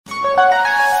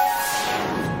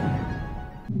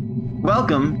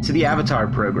Welcome to the Avatar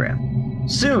program.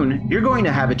 Soon, you're going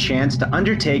to have a chance to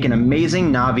undertake an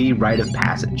amazing Na'vi rite of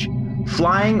passage,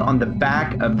 flying on the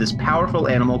back of this powerful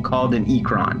animal called an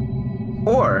Ikran,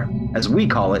 or, as we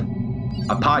call it,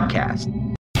 a podcast.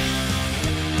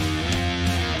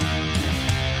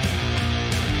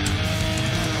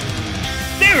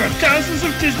 There are thousands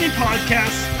of Disney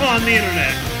podcasts on the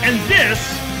internet, and this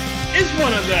is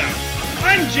one of them.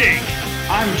 I'm Jake.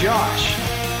 I'm Josh.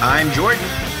 I'm Jordan.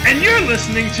 And you're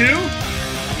listening to...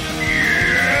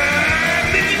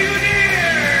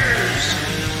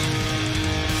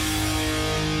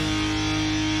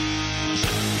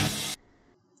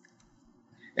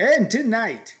 And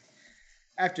tonight,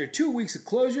 after 2 weeks of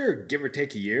closure, give or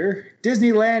take a year,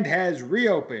 Disneyland has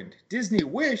reopened. Disney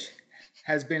Wish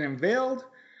has been unveiled,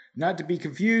 not to be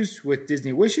confused with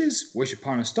Disney Wishes, Wish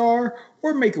Upon a Star,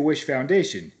 or Make-A-Wish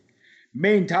Foundation.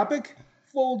 Main topic,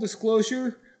 full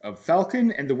disclosure of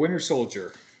Falcon and the Winter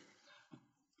Soldier.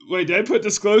 Wait, did I put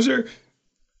disclosure?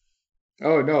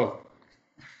 Oh, no.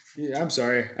 Yeah, I'm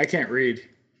sorry. I can't read.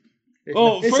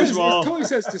 First of all... It totally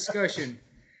says discussion,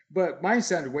 but mine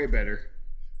sounded way better.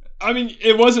 I mean,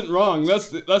 it wasn't wrong. That's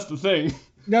the thing.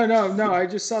 No. I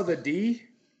just saw the D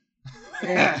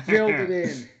and filled it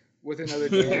in with another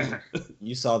D.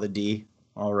 You saw the D.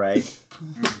 All right.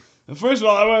 First of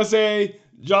all, I want to say,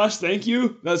 Josh, thank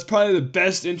you. That's probably the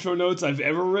best intro notes I've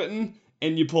ever written,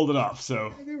 and you pulled it off,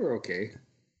 so... They were okay.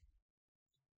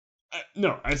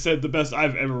 No, I said the best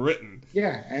I've ever written.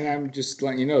 Yeah, and I'm just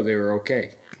letting you know they were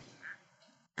okay.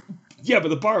 Yeah, but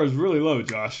the bar was really low,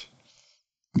 Josh.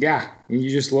 Yeah, and you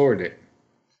just lowered it.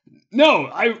 No,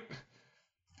 I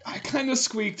kind of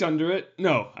squeaked under it.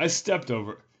 No, I stepped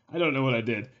over it. I don't know what I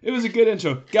did. It was a good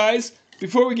intro. Guys,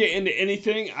 before we get into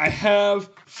anything, I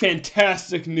have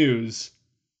fantastic news.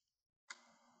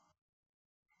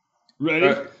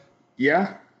 Ready?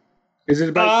 Yeah? Is it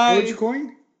about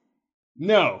Dogecoin?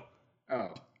 No. Oh.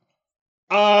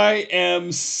 I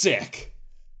am sick.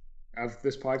 Of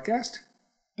this podcast?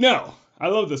 No. I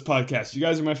love this podcast. You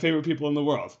guys are my favorite people in the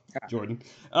world, Jordan.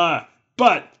 But...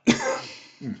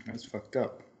 that's fucked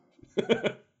up.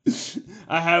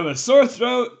 I have a sore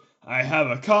throat. I have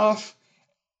a cough.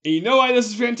 And you know why this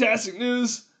is fantastic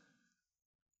news?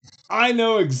 I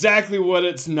know exactly what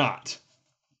it's not.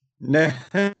 Is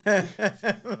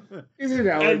it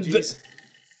allergies?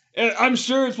 I'm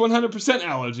sure it's 100%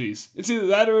 allergies. It's either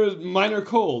that or a minor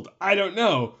cold. I don't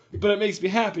know. But it makes me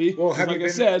happy. Well, like I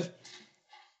said...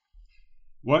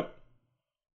 What?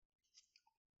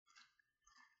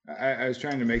 I was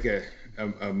trying to make a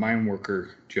mine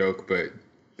worker joke, but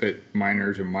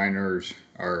miners and miners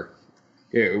are...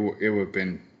 It would have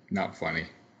been not funny.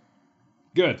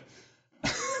 Good.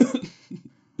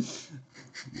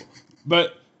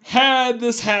 But had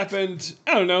this happened,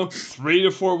 I don't know, 3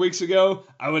 to 4 weeks ago,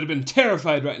 I would have been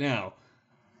terrified right now.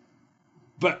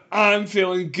 But I'm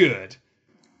feeling good.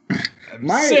 I'm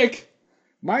sick.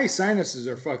 My sinuses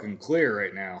are fucking clear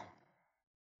right now.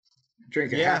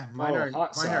 Drinking mine are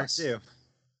too.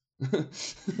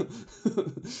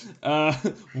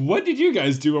 What did you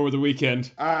guys do over the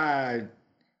weekend? Oh,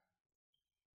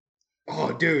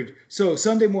 dude. So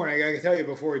Sunday morning, I gotta tell you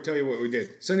before I tell you what we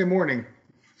did. Sunday morning,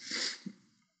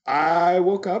 I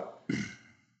woke up,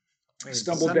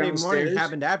 stumbled Sunday downstairs. Morning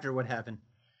happened after what happened?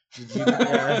 Did you,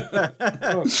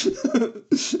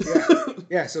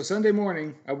 Yeah, so Sunday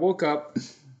morning, I woke up,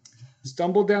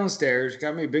 stumbled downstairs,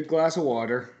 got me a big glass of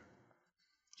water,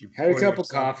 had a cup of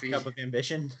coffee. Cup of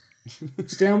ambition.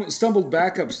 Stumbled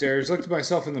back upstairs, looked at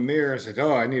myself in the mirror, and said,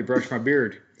 "Oh, I need to brush my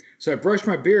beard." So I brushed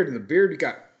my beard, and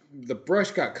the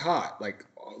brush got caught, like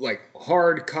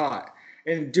hard caught.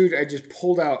 And dude, I just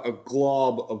pulled out a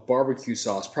glob of barbecue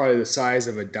sauce, probably the size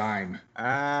of a dime.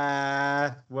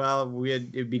 Well,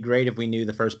 it'd be great if we knew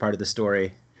the first part of the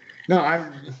story.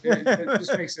 No, it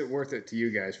just makes it worth it to you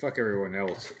guys. Fuck everyone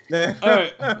else. All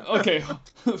right, okay.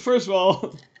 First of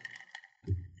all,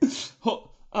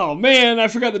 oh man, I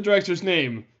forgot the director's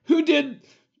name. Who did,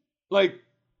 I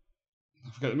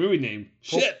forgot the movie name.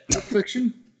 Shit. Pulp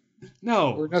Fiction?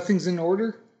 No. Or Nothing's in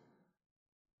Order?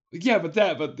 Yeah, but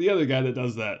the other guy that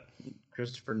does that.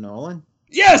 Christopher Nolan?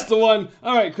 Yes, the one.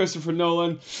 All right, Christopher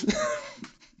Nolan. It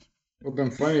would have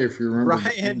been funny if you remember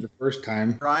the first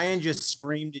time. Ryan just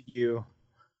screamed at you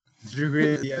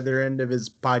through the other end of his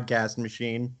podcast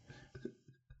machine.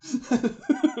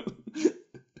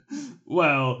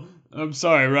 Well, I'm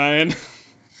sorry, Ryan.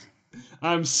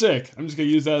 I'm sick. I'm just going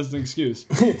to use that as an excuse.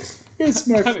 It's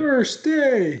my first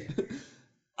day.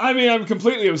 I mean, I'm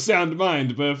completely of sound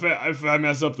mind, but if I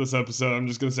mess up this episode, I'm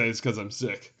just going to say it's because I'm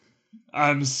sick.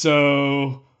 I'm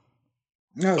so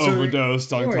No,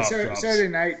 overdosed on cough drops. Saturday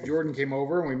night, Jordan came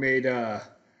over and we made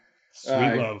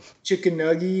Sweet love. chicken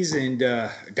nuggies and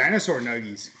dinosaur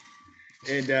nuggies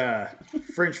and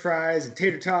French fries and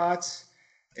tater tots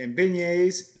and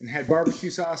beignets and had barbecue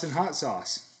sauce and hot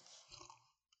sauce.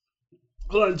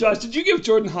 Hold on, Josh, did you give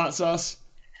Jordan hot sauce?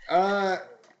 I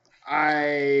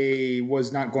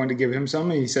was not going to give him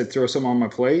some. He said throw some on my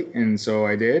plate, and so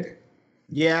I did.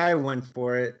 Yeah, I went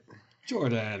for it.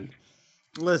 Jordan.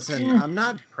 Listen, I'm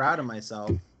not proud of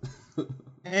myself.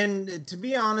 And to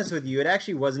be honest with you, it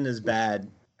actually wasn't as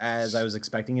bad as I was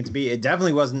expecting it to be. It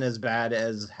definitely wasn't as bad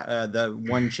as the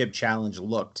one chip challenge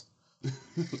looked.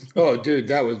 Oh, dude,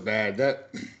 that was bad.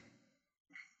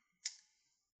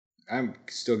 I'm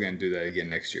still going to do that again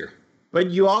next year. But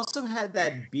you also had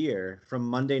that beer from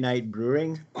Monday Night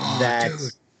Brewing that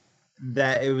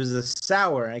it was a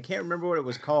sour. I can't remember what it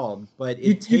was called, but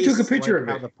you took a picture like of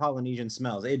it. how the Polynesian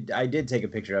smells. I did take a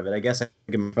picture of it. I guess I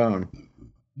took my phone.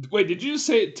 Wait, did you just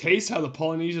say it tastes how the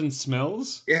Polynesian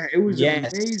smells? Yeah, it was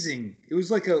amazing. It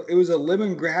was like a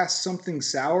lemongrass something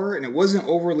sour, and it wasn't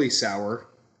overly sour.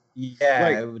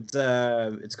 Yeah,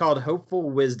 it's called Hopeful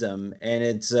Wisdom, and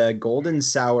it's a golden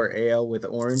sour ale with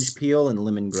orange peel and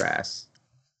lemongrass.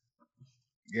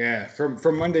 Yeah,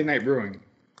 from Monday Night Brewing.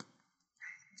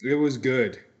 It was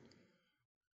good.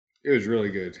 It was really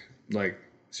good. Like,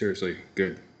 seriously,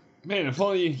 good. Man, if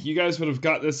only you guys would have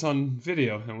got this on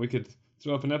video and we could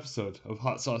throw up an episode of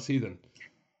Hot Sauce Heathen.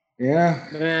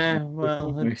 Yeah.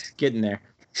 Well, it's getting there.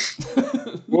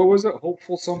 What was it?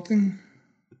 Hopeful something?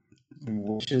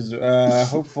 Which is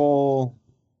hopeful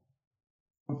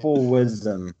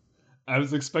wisdom. I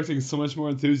was expecting so much more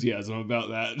enthusiasm about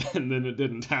that, and then it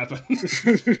didn't happen.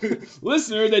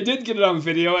 Listener, they did get it on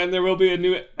video, and there will be a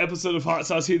new episode of Hot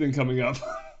Sauce Heathen coming up.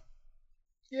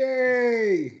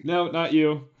 Yay! No, not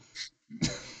you.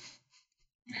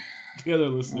 The other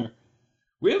listener.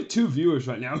 We have 2 viewers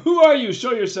right now. Who are you?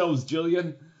 Show yourselves,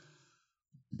 Jillian.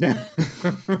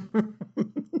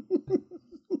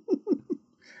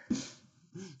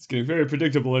 It's getting very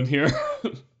predictable in here.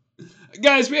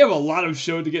 Guys, we have a lot of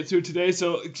show to get through today,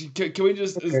 so can we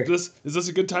just... Okay. Is this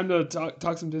a good time to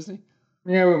talk some Disney?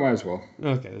 Yeah, we might as well.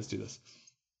 Okay, let's do this.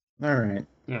 All right.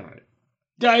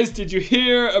 Guys, did you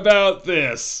hear about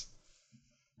this?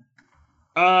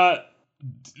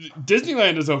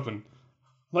 Disneyland is open.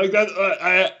 Like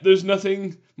that, there's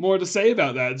nothing more to say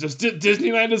about that. Just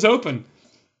Disneyland is open.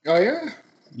 Oh, yeah?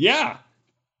 Yeah.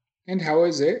 And how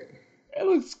is it? It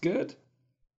looks good.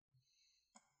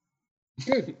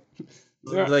 Good.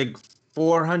 Like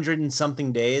 400 and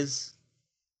something days,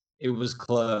 it was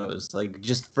closed. Like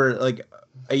just for like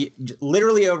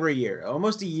literally over a year,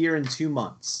 almost a year and 2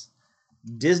 months.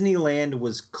 Disneyland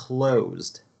was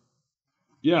closed.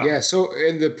 Yeah. Yeah. So,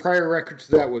 and the prior record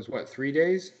to that was what, 3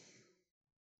 days?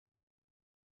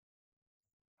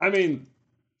 I mean,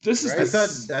 this is. Right?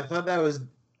 I thought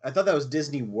that was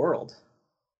Disney World.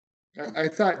 I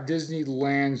thought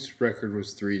Disneyland's record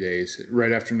was 3 days,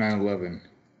 right after 9/11.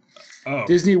 Oh.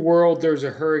 Disney World, there was a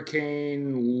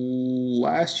hurricane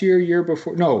last year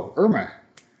before. No, Irma.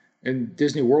 And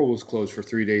Disney World was closed for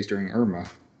 3 days during Irma.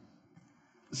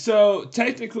 So,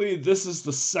 technically, this is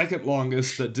the second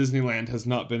longest that Disneyland has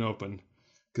not been open.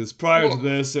 Because prior to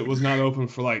this, it was not open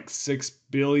for like 6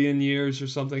 billion years or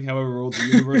something, however old the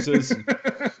universe is.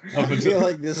 I feel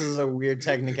like this is a weird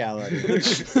technicality.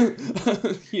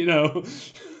 You know,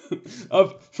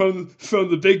 up from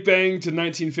the Big Bang to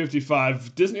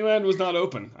 1955, Disneyland was not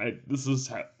open.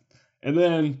 And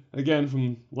then again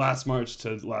from last March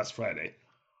to last Friday.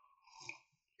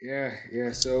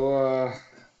 Yeah. So,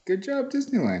 good job,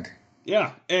 Disneyland.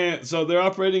 Yeah, and so they're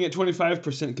operating at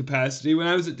 25% capacity. When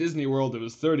I was at Disney World, it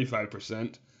was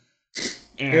 35%.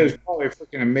 And it was probably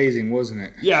freaking amazing, wasn't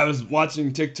it? Yeah, I was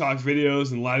watching TikTok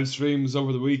videos and live streams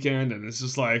over the weekend, and it's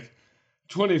just like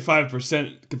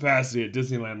 25% capacity at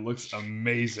Disneyland looks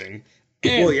amazing.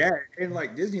 And, well, yeah, and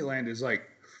like Disneyland is like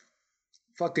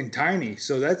fucking tiny,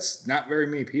 so that's not very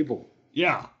many people.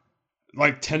 Yeah,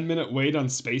 like 10-minute wait on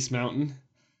Space Mountain.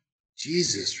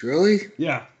 Jesus, really?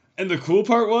 Yeah. And the cool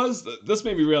part was, this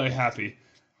made me really happy.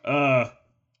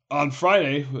 On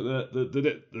Friday,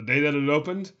 the day that it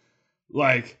opened,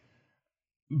 like,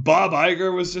 Bob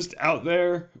Iger was just out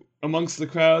there amongst the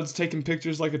crowds taking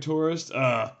pictures like a tourist.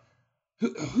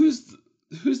 Who's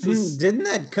this? Didn't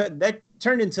that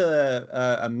turned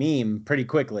into a meme pretty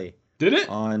quickly? Did it?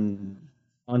 On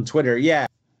Twitter, yeah.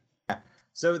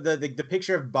 So the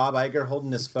picture of Bob Iger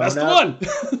holding his phone That's up. The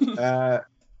one!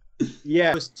 Yeah,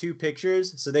 it was 2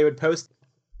 pictures. So they would post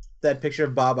that picture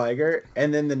of Bob Iger,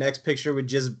 and then the next picture would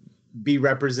just be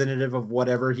representative of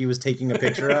whatever he was taking a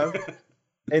picture of.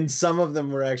 And some of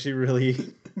them were actually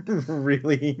really,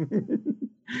 really.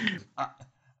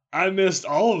 I missed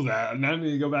all of that, and now I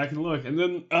need to go back and look. And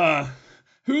then,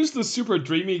 who's the super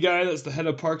dreamy guy that's the head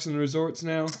of Parks and Resorts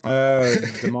now?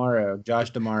 Damaro,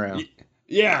 Josh Damaro.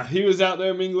 Yeah, he was out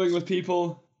there mingling with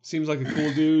people. Seems like a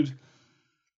cool dude.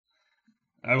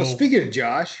 Well, speaking of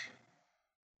Josh,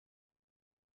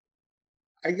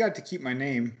 I got to keep my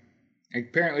name.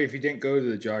 Apparently, if you didn't go to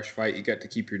the Josh fight, you got to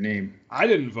keep your name. I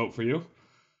didn't vote for you.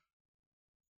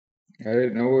 I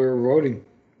didn't know we were voting.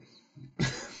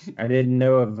 I didn't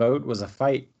know a vote was a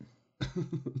fight.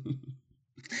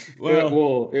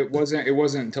 Well, it wasn't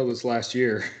until this last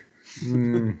year.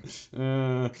 Anyway,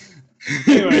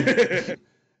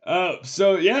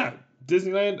 so yeah,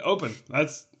 Disneyland open.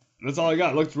 That's all I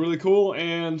got. Looked really cool,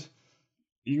 and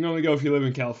you can only go if you live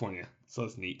in California, so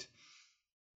that's neat.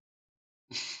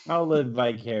 I'll live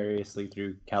vicariously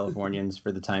through Californians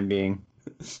for the time being.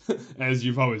 As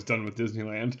you've always done with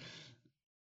Disneyland.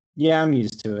 Yeah, I'm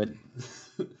used to it.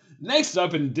 Next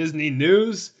up in Disney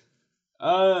news,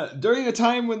 during a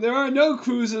time when there are no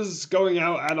cruises going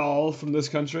out at all from this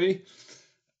country,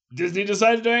 Disney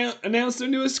decided to announce their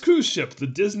newest cruise ship, the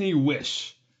Disney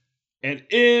Wish. And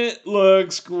it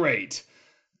looks great.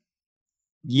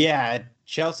 Yeah,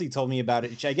 Chelsea told me about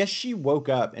it. I guess she woke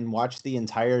up and watched the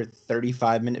entire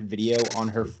 35-minute video on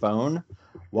her phone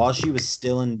while she was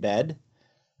still in bed.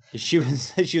 She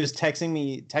was texting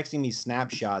me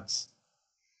snapshots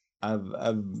of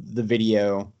the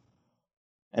video.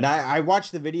 And I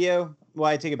watched the video. Well,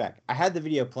 I take it back. I had the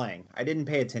video playing. I didn't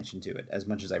pay attention to it as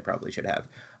much as I probably should have.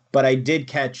 But I did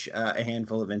catch a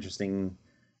handful of interesting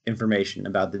information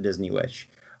about the Disney Wish.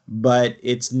 But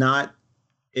it's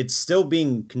still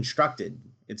being constructed.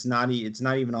 It's not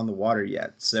even on the water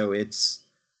yet. So it's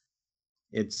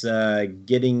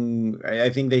getting, I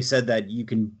think they said that you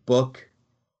can book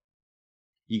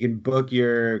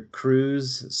your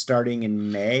cruise starting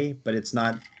in May, but it's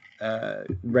not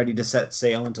ready to set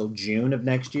sail until June of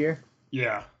next year.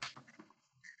 Yeah.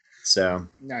 So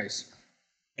nice.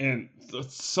 And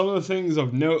some of the things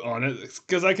of note on it,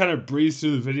 because I kind of breezed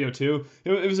through the video too.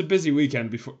 It was a busy weekend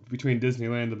between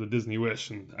Disneyland and the Disney Wish,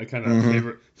 and I kind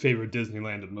of favored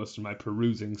Disneyland in most of my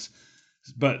perusings.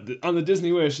 But on the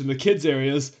Disney Wish, in the kids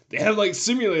areas, they have like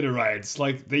simulator rides,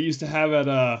 like they used to have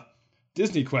at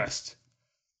Disney Quest.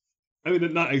 I mean, they're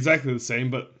not exactly the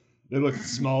same, but they look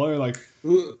smaller. Like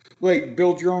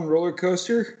build your own roller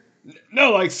coaster?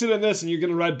 No, like sit in this and you're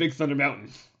gonna ride Big Thunder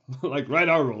Mountain, like ride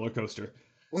our roller coaster.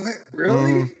 What?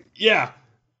 Really? Yeah.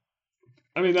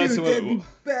 I mean, that's that'd be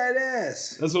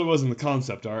badass. That's what it was in the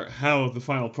concept art. How the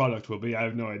final product will be, I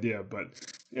have no idea. But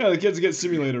yeah, the kids get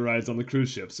simulator rides on the cruise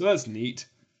ship, so that's neat.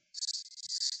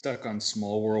 Stuck on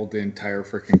Small World the entire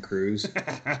freaking cruise.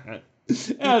 Yeah,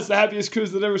 it's the happiest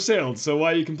cruise that ever sailed, so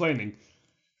why are you complaining?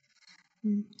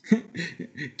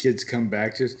 Kids come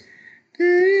back just...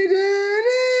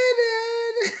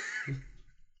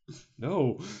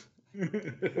 No. And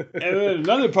then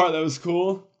another part that was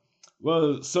cool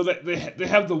was so that they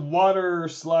have the water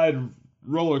slide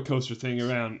roller coaster thing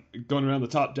going around the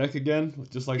top deck again,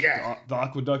 just like the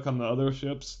aqueduct on the other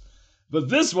ships. But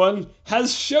this one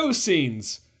has show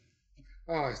scenes.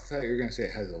 Oh, I thought you were gonna say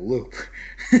it has a loop.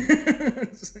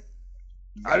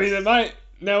 I mean, it might.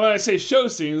 Now, when I say show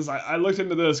scenes, I looked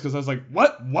into this because I was like,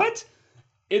 what? What?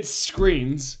 It's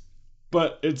screens,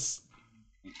 but it's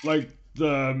like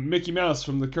the Mickey Mouse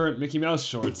from the current Mickey Mouse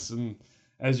shorts. And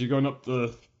as you're going up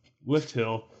the lift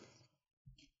hill,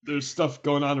 there's stuff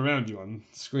going on around you on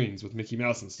screens with Mickey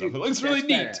Mouse and stuff. It looks really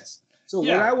neat. Badass. So what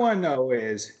I want to know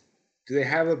is, do they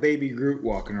have a baby Groot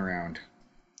walking around?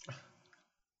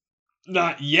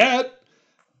 Not yet,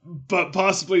 but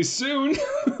possibly soon.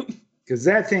 Because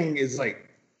that thing is like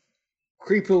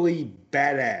creepily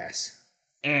badass.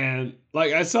 And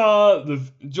like I saw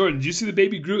Jordan, did you see the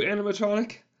Baby Groot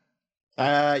animatronic?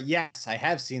 Yes, I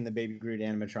have seen the Baby Groot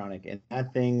animatronic, and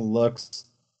that thing looks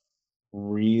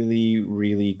really,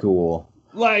 really cool.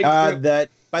 Like that.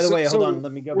 By the way, hold on.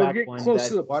 Let me go back one.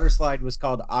 That water slide was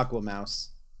called Aqua Mouse.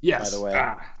 Yes. By the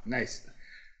way. Nice.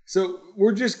 So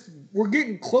we're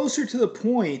getting closer to the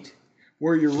point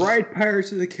where you ride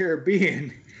Pirates of the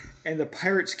Caribbean, and the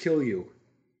pirates kill you.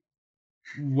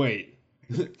 Wait.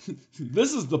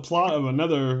 This is the plot of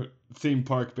another theme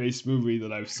park-based movie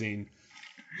that I've seen.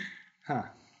 Huh.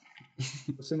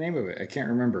 What's the name of it? I can't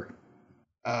remember.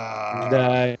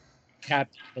 The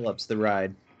Captain Phillips, the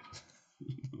ride.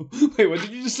 Wait, what did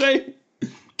you just say?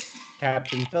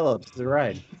 Captain Phillips, the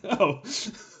ride. Oh.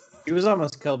 He was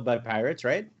almost killed by pirates,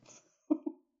 right?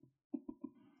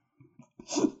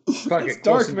 It's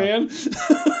dark, man.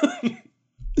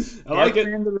 I like it.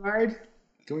 Man, the ride?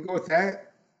 Can we go with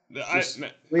that? I Just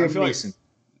I Liam feel like Neeson.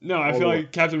 no, I All feel the way.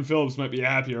 like Captain Phillips might be a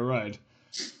happier ride,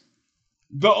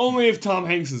 but only if Tom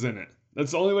Hanks is in it.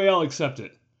 That's the only way I'll accept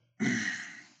it.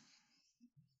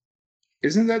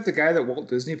 Isn't that the guy that Walt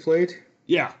Disney played?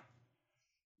 Yeah,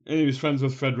 and he was friends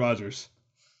with Fred Rogers.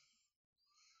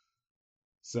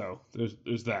 So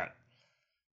there's that.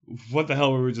 What the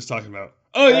hell were we just talking about?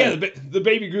 Oh yeah, the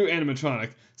Baby Groot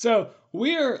animatronic. So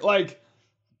we're like,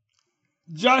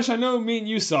 Josh, I know me and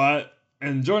you saw it,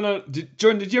 and Jordan,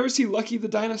 did you ever see Lucky the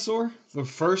Dinosaur, the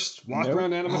first walk Nope.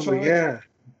 around Oh animatronic? yeah,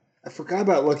 I forgot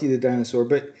about Lucky the Dinosaur,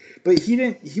 but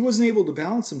he wasn't able to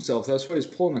balance himself. That's why he was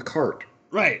pulling a cart.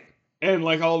 Right, and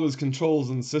like all of his controls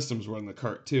and systems were in the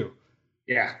cart too.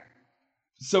 Yeah,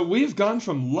 So we've gone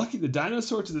from Lucky the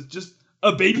Dinosaur to just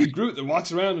a Baby Groot that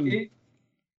walks around and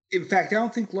in fact, I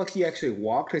don't think Lucky actually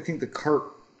walked. I think the cart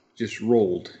just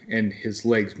rolled and his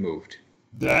legs moved.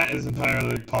 that is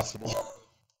entirely possible.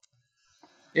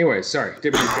 Anyway, sorry,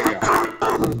 didn't mean to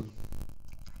cut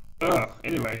you off.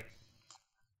 Anyway,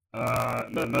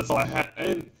 that's all I had.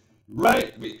 And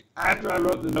right after I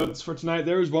wrote the notes for tonight,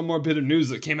 there was one more bit of news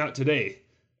that came out today,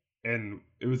 and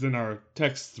it was in our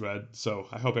text thread. So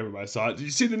I hope everybody saw it. Did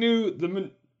you see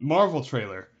the Marvel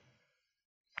trailer?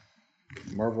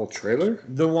 Marvel trailer?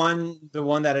 The one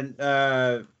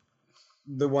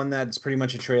that's pretty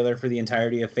much a trailer for the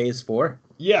entirety of Phase 4.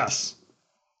 Yes.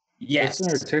 Yes, It's in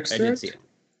our text I thread? did see it.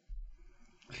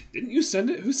 Didn't you send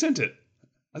it? Who sent it?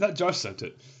 I thought Josh sent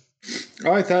it.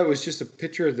 Oh, I thought it was just a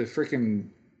picture of the freaking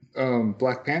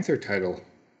Black Panther title.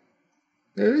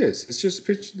 There it is. It's just a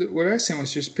picture. What I sent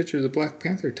was just a picture of the Black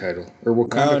Panther title or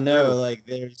Wakanda. Oh no, Forever. like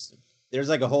there's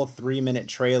like a whole 3-minute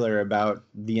trailer about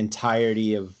the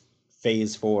entirety of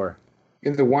Phase 4.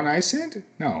 In the one I sent?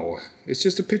 No, it's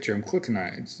just a picture. I'm clicking on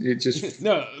it. It just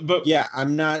No, but Yeah,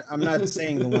 I'm not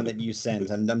saying the one that you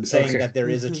sent. I'm saying Okay. that there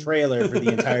is a trailer for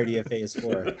the entirety of Phase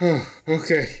 4. oh,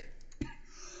 okay.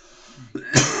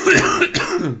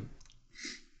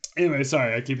 anyway,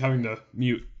 sorry, I keep having to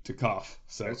mute to cough.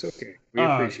 So That's okay. We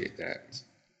Uh, appreciate that.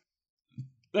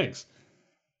 thanks.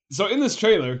 So in this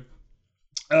trailer,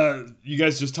 you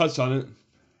guys just touched on it.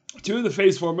 2 of the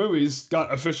Phase 4 movies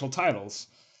got official titles,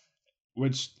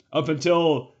 which up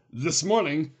until this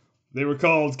morning, they were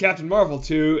called Captain Marvel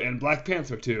 2 and Black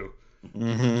Panther 2.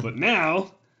 Mm-hmm. But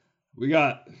now, we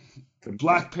got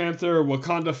Black Panther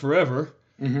Wakanda Forever,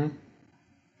 Mm-hmm.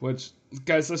 which,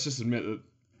 guys, let's just admit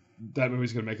that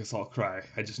movie's going to make us all cry.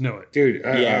 I just know it. Dude,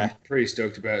 Yeah. I'm pretty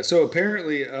stoked about it. So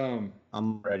apparently, I'm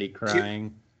already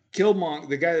crying. Killmonger,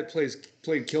 the guy that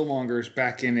played Killmonger, is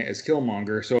back in it as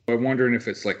Killmonger. So I'm wondering if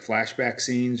it's like flashback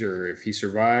scenes or if he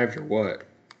survived or what.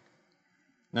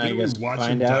 Now you Didn't we guys watch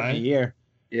find him out die? in a year.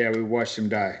 Yeah, we watched him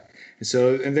die.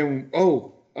 And then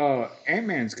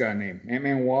Ant-Man's got a name.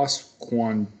 Ant-Man Wasp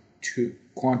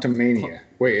Quantumania.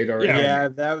 Wait, it already Yeah.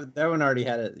 Yeah, that one already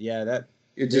had it. Yeah, it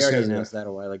they just already has announced that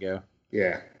a while ago.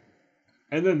 Yeah.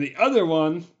 And then the other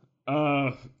one,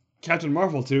 Captain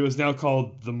Marvel 2, is now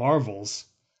called The Marvels,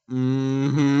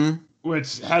 Mm-hmm.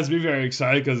 which has me very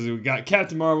excited because we got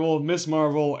Captain Marvel, Miss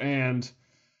Marvel, and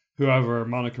whoever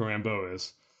Monica Rambeau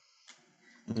is.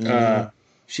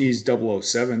 She's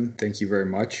 007. Thank you very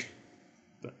much.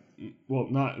 Well,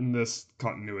 not in this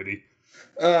continuity.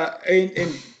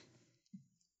 And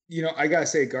you know, I gotta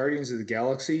say, Guardians of the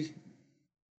Galaxy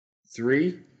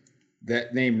 3,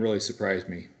 that name really surprised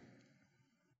me.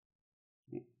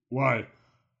 Why?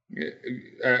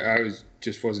 I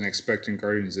wasn't expecting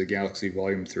Guardians of the Galaxy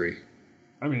Volume 3.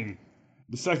 I mean,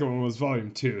 the second one was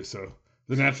Volume 2, so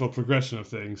the natural progression of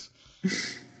things.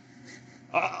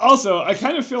 Also, I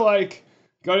kind of feel like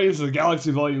Guardians of the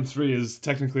Galaxy Volume 3 is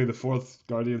technically the 4th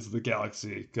Guardians of the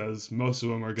Galaxy, because most of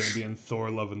them are going to be in Thor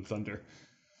Love and Thunder.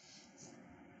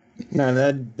 No,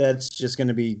 that's just going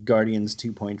to be Guardians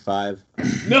 2.5.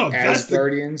 No, As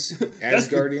that's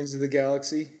Guardians of the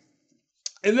Galaxy.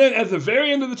 And then at the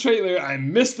very end of the trailer, I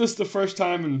missed this the first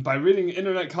time, and by reading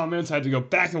internet comments, I had to go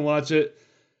back and watch it.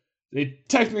 They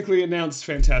technically announced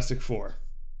Fantastic Four.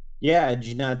 Yeah, did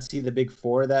you not see the big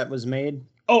 4 that was made?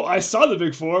 Oh, I saw the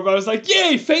big 4, but I was like,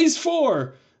 yay, Phase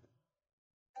 4!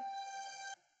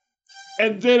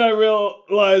 And then I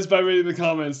realized by reading the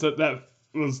comments that that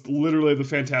was literally the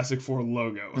Fantastic Four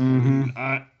logo.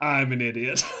 Mhm. I'm an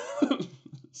idiot.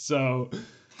 So,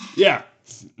 yeah,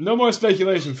 no more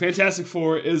speculation. Fantastic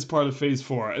Four is part of Phase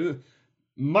 4. And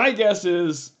my guess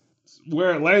is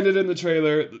where it landed in the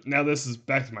trailer. Now this is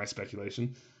back to my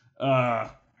speculation.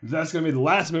 That's going to be the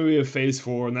last movie of Phase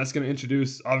 4, and that's going to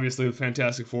introduce, obviously, the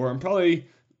Fantastic Four, and probably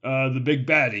the big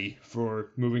baddie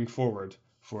for moving forward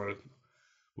for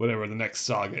whatever the next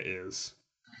saga is.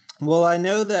 Well, I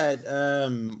know that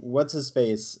what's his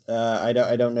face? I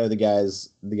don't know the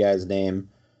guy's name,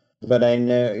 but I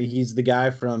know he's the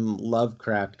guy from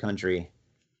Lovecraft Country.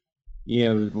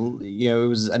 It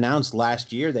was announced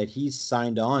last year that he's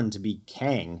signed on to be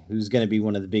Kang, who's going to be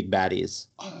one of the big baddies.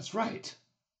 Oh, that's right.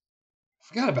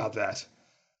 Forgot about that.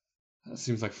 That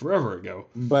seems like forever ago.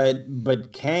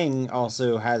 But Kang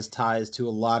also has ties to a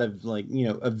lot of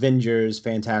Avengers,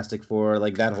 Fantastic Four,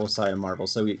 like that whole side of Marvel.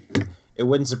 So it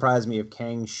wouldn't surprise me if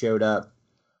Kang showed up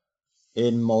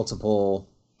in multiple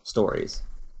stories.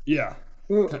 Yeah.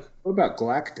 What about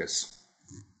Galactus?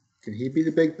 Can he be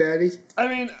the big baddie? I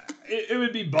mean, it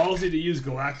would be ballsy to use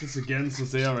Galactus again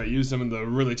since they already used him in the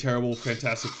really terrible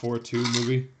Fantastic Four 2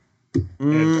 movie.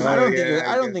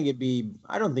 I don't think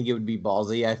it would be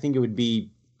ballsy. I think it would be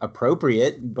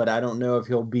appropriate, but I don't know if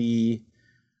he'll be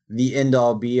the end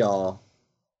all be all.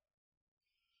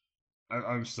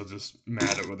 I'm still just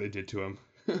mad at what they did to him.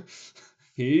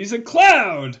 He's a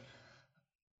cloud.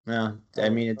 Yeah, I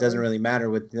mean, it doesn't really matter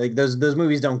with like those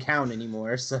movies don't count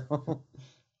anymore. So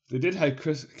they did have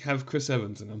Chris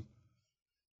Evans in them,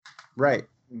 right?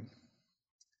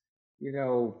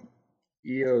 Eos.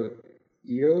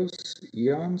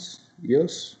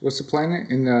 What's the planet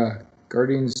in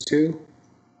Guardians 2?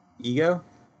 Ego.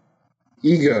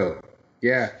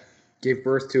 Yeah, gave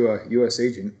birth to a U.S.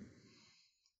 agent.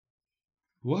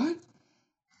 What?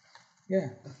 Yeah.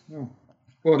 No.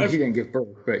 Well, he didn't give birth,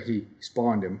 but he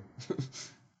spawned him.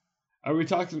 Are we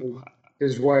talking?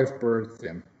 His wife birthed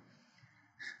him.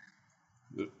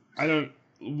 I don't.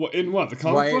 In what, the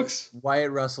comic books?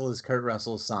 Wyatt Russell is Kurt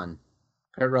Russell's son.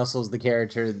 Kurt Russell's the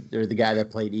character or the guy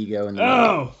that played Ego in the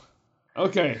movie.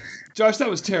 Okay. Josh, that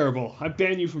was terrible. I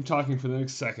ban you from talking for the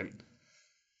next second.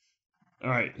 All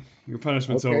right. Your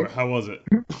punishment's over. How was it?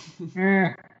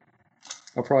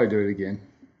 I'll probably do it again.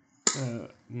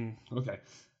 Okay.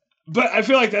 But I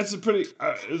feel like that's a pretty...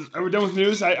 are we done with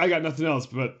news? I got nothing else,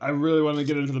 but I really want to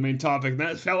get into the main topic. And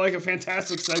that felt like a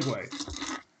fantastic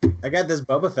segue. I got this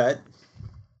Boba Fett.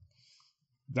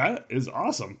 That is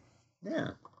awesome.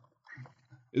 Yeah.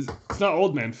 It's not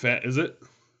Old Man Fett, is it?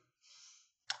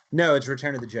 No, it's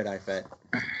Return of the Jedi Fett.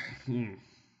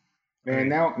 Man,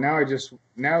 now I just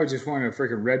want a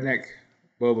freaking redneck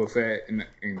Boba Fett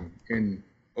in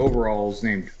overalls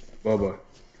named Boba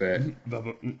Fett.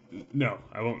 Bubba, no,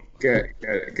 I won't. Got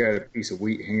a piece of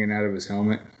wheat hanging out of his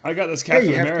helmet. I got this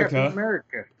Captain America. Captain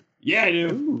America. Yeah, I do.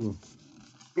 Ooh.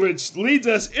 Which leads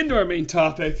us into our main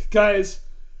topic, guys.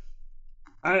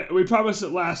 We promised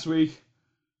it last week,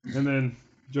 and then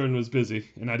Jordan was busy,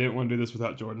 and I didn't want to do this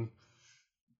without Jordan.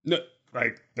 No,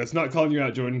 that's not calling you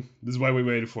out, Jordan. This is why we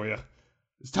waited for you.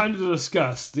 It's time to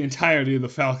discuss the entirety of the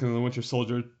Falcon and the Winter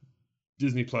Soldier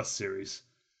Disney Plus series.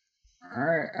 All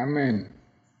right, I'm in.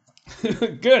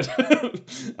 Good.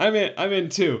 I'm in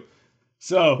too.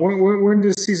 So when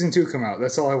does season 2 come out?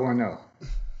 That's all I want to know.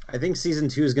 I think season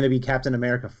 2 is going to be Captain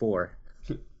America 4.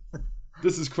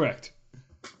 This is correct.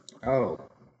 Oh.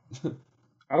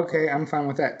 Okay, I'm fine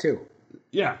with that too.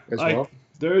 Yeah, well.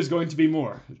 There is going to be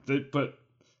more, but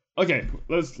okay,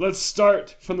 let's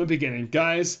start from the beginning,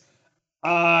 guys.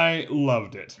 I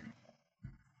loved it.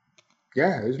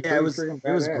 Yeah, it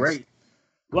was great.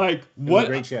 Like what? It was a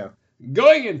great show.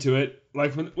 Going into it,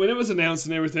 like when it was announced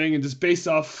and everything, and just based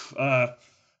off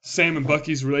Sam and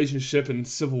Bucky's relationship in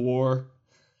Civil War,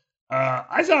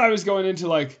 I thought I was going into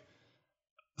like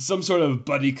some sort of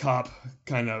buddy cop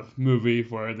kind of movie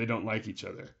where they don't like each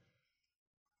other.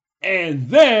 And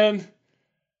then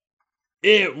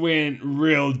it went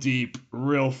real deep,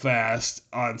 real fast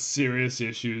on serious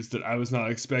issues that I was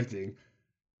not expecting.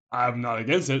 I'm not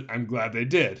against it. I'm glad they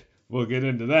did. We'll get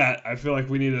into that. I feel like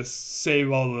we need to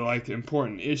save all the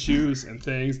important issues and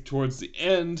things towards the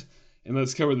end, and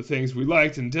let's cover the things we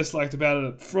liked and disliked about it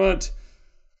up front.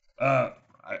 The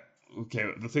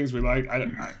things we like.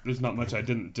 There's not much I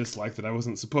didn't dislike that I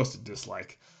wasn't supposed to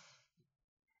dislike.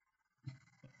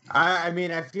 I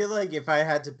mean, I feel like if I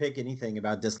had to pick anything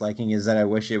about disliking is that I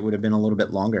wish it would have been a little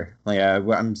bit longer. Like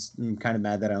I'm kind of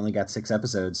mad that I only got 6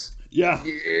 episodes. Yeah.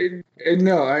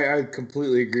 No, I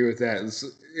completely agree with that.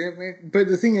 But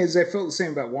the thing is, I felt the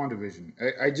same about WandaVision.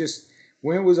 I just,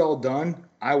 when it was all done,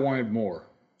 I wanted more.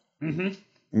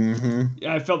 Mm-hmm. Mm-hmm.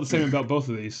 Yeah, I felt the same about both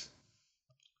of these.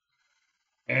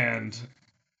 And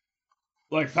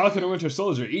like Falcon and Winter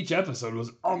Soldier, each episode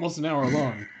was almost an hour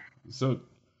long. So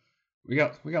we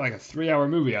got like a 3-hour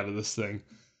movie out of this thing.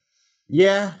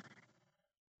 Yeah.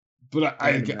 But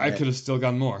I could have still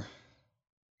gone more.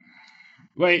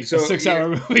 Wait, a 6-hour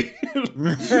movie?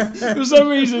 For some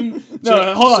reason.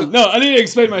 No, hold on. No, I need to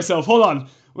explain myself. Hold on.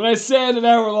 When I said an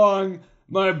hour long,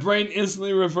 my brain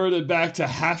instantly reverted back to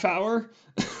half hour.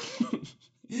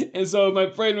 And so my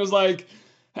brain was like,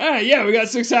 hey, yeah, we got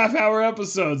 6 half-hour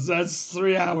episodes. That's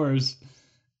 3 hours.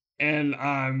 And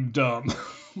I'm dumb.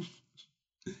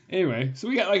 Anyway, so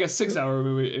we got like a 6-hour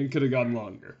movie and could have gone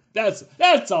longer.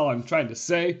 That's all I'm trying to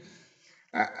say.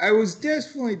 I was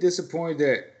definitely disappointed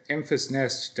that Emphas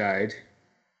Nest died.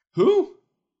 Who?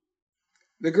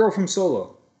 The girl from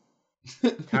Solo.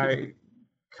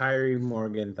 Kyrie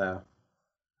Morgenthau.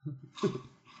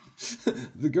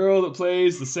 The girl that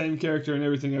plays the same character in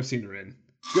everything I've seen her in.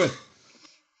 Good.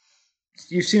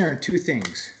 You've seen her in 2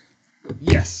 things.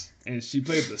 Yes, and she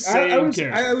played the same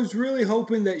character. I was really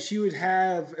hoping that she would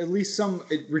have at least some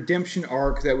redemption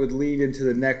arc that would lead into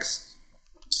the next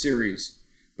series.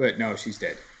 But no, she's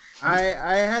dead. I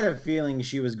had a feeling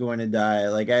she was going to die.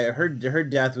 Like I heard her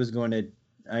death was going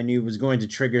to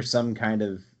trigger some kind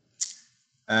of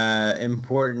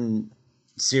important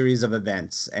series of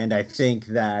events, and I think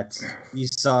that you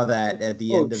saw that at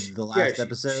the end of the last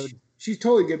episode. She's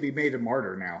totally gonna be made a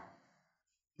martyr now.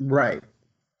 Right.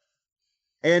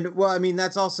 And well, I mean,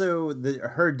 that's also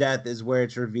her death is where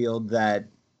it's revealed that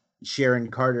Sharon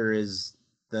Carter is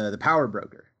the power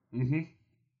broker. Mm-hmm.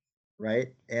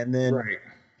 Right. And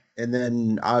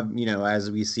then you know,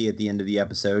 as we see at the end of the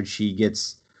episode, she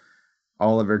gets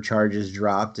all of her charges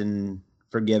dropped and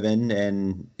forgiven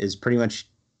and is pretty much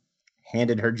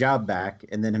handed her job back,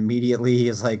 and then immediately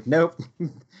is like, nope,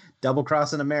 double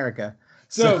crossing America.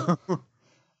 So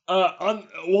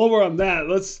while we're on that,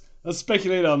 let's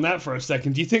speculate on that for a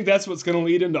second. Do you think that's what's going to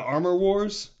lead into Armor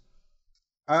Wars?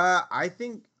 I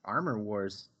think Armor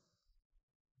Wars.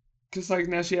 Because like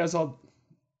now she has all.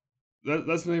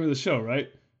 That's the name of the show, right?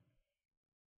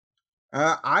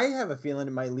 I have a feeling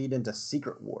it might lead into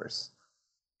Secret Wars.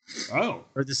 Oh.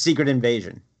 Or the Secret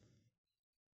Invasion.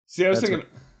 See, I was thinking.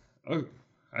 Oh,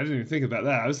 I didn't even think about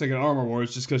that. I was thinking Armor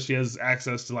Wars just because she has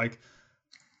access to like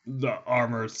the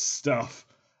armor stuff.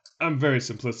 I'm very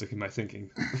simplistic in my thinking.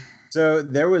 So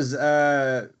there was,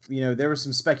 there was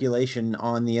some speculation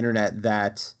on the internet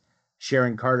that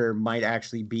Sharon Carter might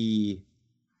actually be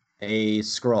a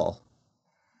Skrull.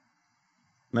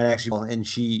 And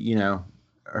she,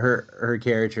 her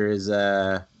character is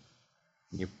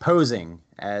posing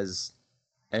as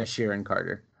Sharon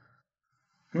Carter.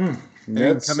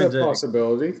 That's a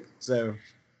possibility. So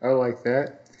I like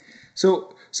that.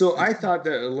 So I thought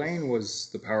that Elaine was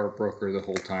the power broker the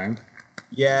whole time.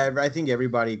 Yeah, I think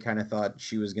everybody kind of thought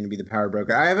she was going to be the power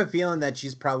broker. I have a feeling that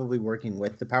she's probably working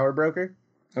with the power broker.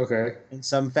 Okay. In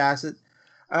some facet.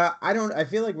 I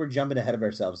feel like we're jumping ahead of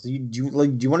ourselves. Do you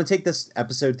want to take this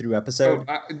episode through episode?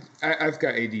 I've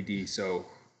got ADD, so.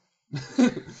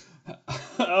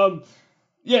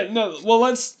 Yeah, no. Well,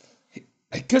 let's.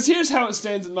 Because here's how it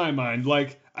stands in my mind.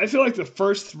 Like, I feel like the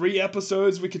first 3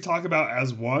 episodes we could talk about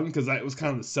as one, because that was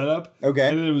kind of the setup. Okay.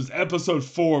 And then it was episode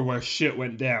 4 where shit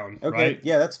went down. Okay. Right?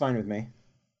 Yeah, that's fine with me.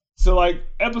 So, like,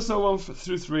 episode 1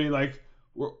 through 3, like,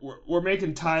 we're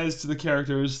making ties to the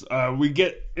characters. We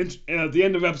get at the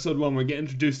end of episode 1, we get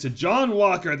introduced to John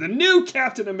Walker, the new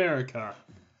Captain America.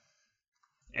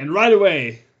 And right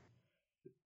away,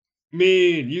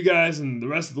 me and you guys and the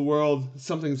rest of the world,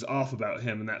 something's off about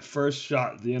him in that first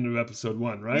shot at the end of episode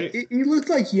 1, right? He looked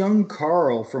like young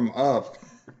Carl from Up,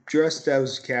 dressed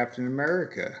as Captain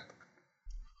America.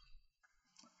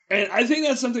 And I think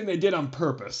that's something they did on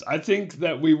purpose. I think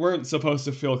that we weren't supposed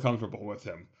to feel comfortable with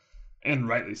him. And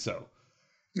rightly so.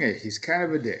 Yeah, he's kind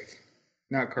of a dick.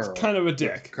 Not Carl. He's kind of a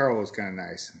dick. Carl was kind of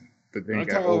nice. But then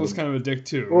Carl was kind of a dick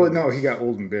too. Well, no, he got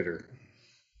old and bitter.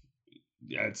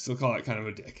 Yeah, I'd still call it kind of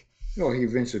a dick. No, he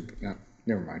eventually. No,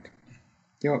 never mind.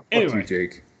 Anyway. Fuck you,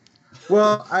 Jake.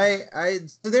 Well,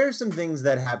 so there are some things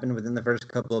that happened within the first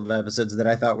couple of episodes that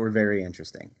I thought were very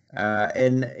interesting.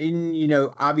 And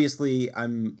obviously,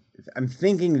 I'm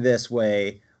thinking this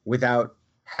way without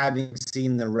having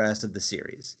seen the rest of the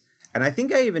series. And I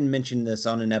think I even mentioned this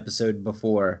on an episode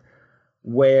before,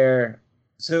 where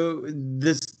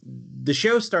the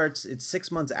show starts. It's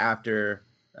 6 months after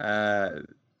the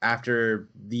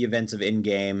events of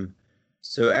Endgame.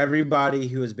 So everybody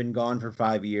who has been gone for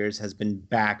 5 years has been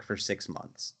back for 6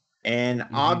 months. And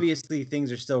obviously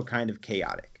things are still kind of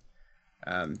chaotic.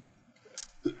 And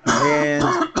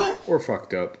or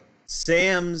fucked up.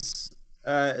 Sam's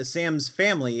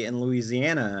family in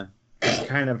Louisiana is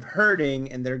kind of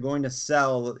hurting, and they're going to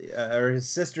sell, or his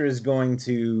sister is going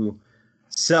to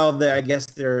sell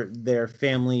their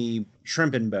family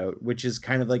shrimping boat, which is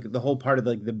kind of like the whole part of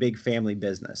like the big family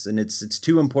business, and it's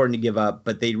too important to give up,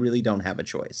 but they really don't have a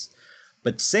choice.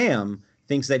 But Sam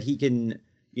thinks that he can,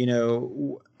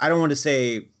 I don't want to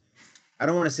say I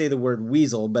don't want to say the word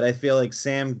weasel, but I feel like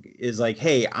Sam is like,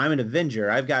 hey, I'm an Avenger.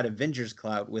 I've got Avengers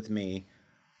clout with me.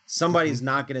 Somebody's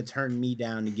not going to turn me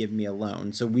down to give me a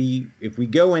loan. So if we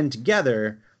go in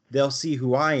together, they'll see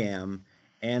who I am,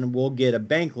 and we'll get a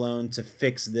bank loan to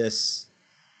fix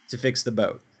the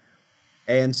boat.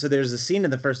 And so there's a scene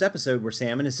in the first episode where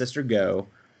Sam and his sister go,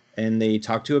 and they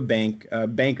talk to a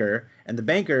banker, and the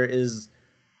banker is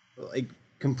like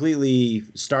completely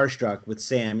starstruck with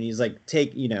Sam, and he's like,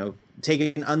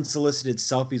 taking unsolicited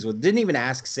selfies with. Didn't even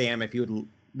ask Sam if he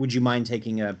would you mind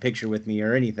taking a picture with me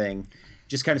or anything.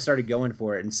 Just kind of started going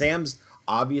for it, and Sam's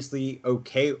obviously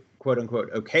okay, quote unquote,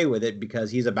 okay with it because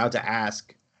he's about to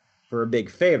ask for a big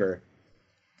favor,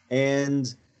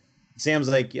 and Sam's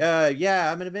like,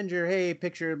 yeah, I'm an Avenger. Hey,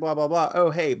 picture, blah, blah, blah. Oh,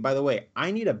 hey, by the way,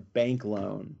 I need a bank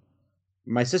loan.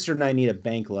 My sister and I need a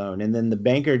bank loan. And then the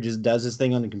banker just does this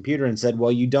thing on the computer and said,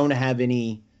 well, you don't have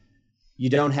any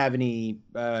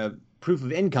proof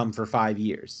of income for 5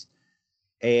 years.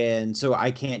 And so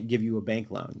I can't give you a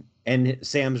bank loan. And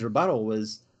Sam's rebuttal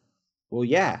was, well,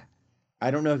 yeah, I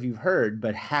don't know if you've heard,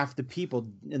 but half the people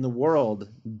in the world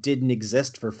didn't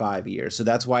exist for 5 years. So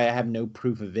that's why I have no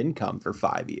proof of income for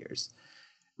 5 years.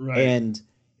 Right. And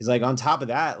he's like, on top of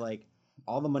that, like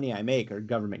all the money I make are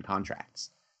government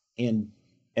contracts. And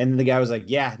the guy was like,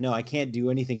 yeah, no, I can't do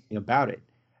anything about it.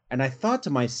 And I thought to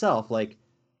myself, like,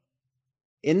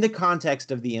 in the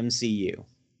context of the MCU,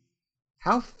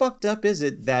 how fucked up is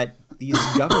it that these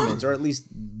governments, or at least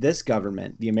this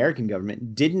government, the American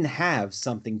government, didn't have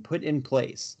something put in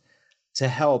place to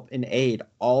help and aid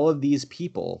all of these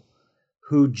people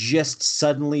who just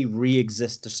suddenly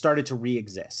started to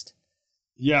re-exist?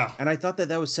 Yeah. And I thought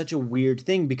that was such a weird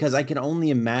thing because I can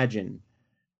only imagine,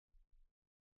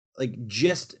 like,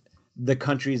 just the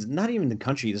countries, not even the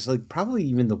countries, like probably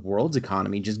even the world's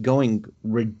economy just going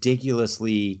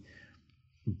ridiculously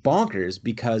bonkers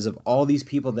because of all these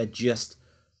people that just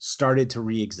started to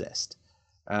re-exist.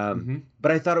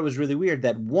 But I thought it was really weird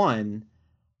that one,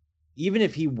 even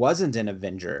if he wasn't an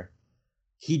Avenger,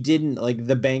 he didn't, like,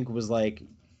 the bank was like,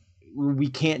 we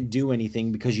can't do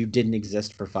anything because you didn't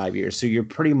exist for 5 years. So you're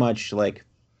pretty much like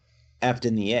effed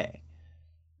in the A.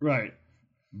 Right.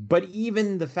 But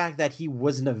even the fact that he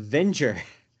was an Avenger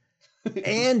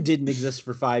and didn't exist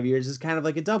for 5 years is kind of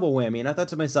like a double whammy. And I thought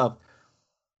to myself,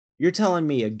 you're telling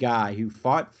me a guy who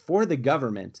fought for the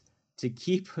government to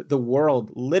keep the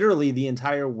world, literally the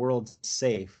entire world,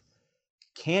 safe,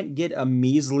 can't get a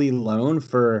measly loan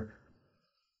for,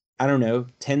 I don't know,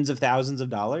 tens of thousands of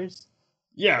dollars?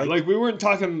 Yeah, like we weren't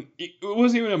talking, it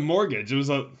wasn't even a mortgage. It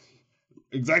was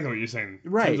exactly what you're saying.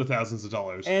 Right. Tens of thousands of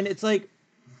dollars. And it's like,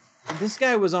 this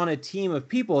guy was on a team of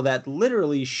people that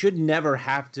literally should never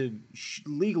have to,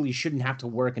 legally shouldn't have to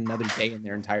work another day in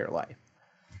their entire life.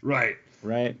 Right.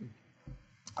 Right.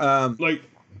 Like,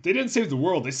 they didn't save the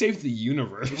world, they saved the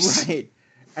universe. Right.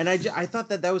 And I thought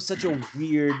that was such a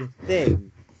weird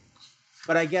thing.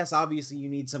 But I guess obviously you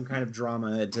need some kind of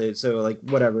drama so like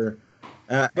whatever.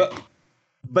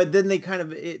 But then they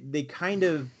kind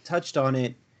of touched on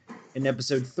it in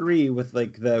episode 3 with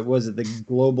like the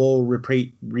global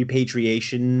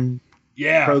repatriation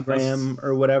program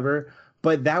or whatever.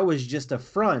 But that was just a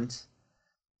front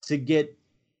to get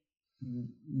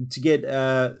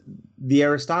the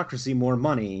aristocracy more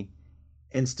money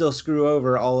and still screw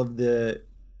over all of the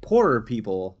poorer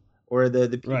people, or the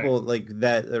people right. like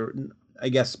that, I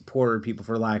guess poorer people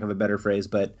for lack of a better phrase,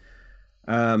 but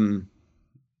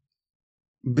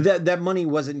that money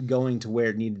wasn't going to where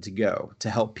it needed to go to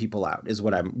help people out is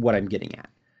what I'm getting at.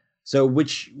 So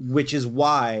which is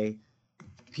why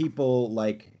people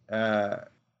like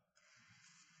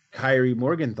Carly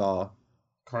Morgenthau.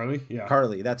 Carly, yeah.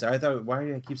 Carly, that's I thought. Why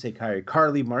did I keep saying Carly?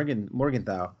 Carly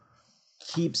Morgenthau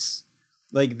keeps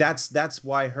like that's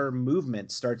why her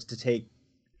movement starts to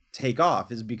take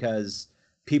off, is because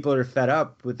people are fed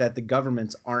up with that the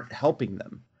governments aren't helping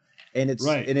them, and it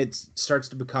starts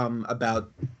to become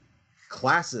about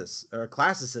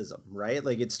classicism, right?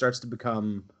 Like it starts to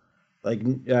become like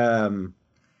no,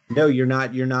 you're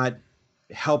not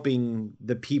helping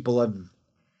the people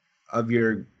of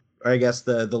your, I guess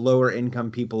the lower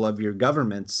income people of your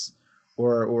governments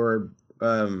or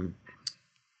I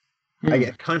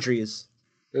guess countries.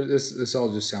 This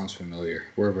all just sounds familiar.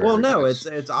 Well, no,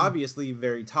 it's obviously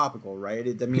very topical, right?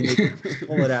 I mean, they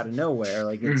pull it out of nowhere.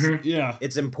 Like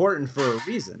it's important for a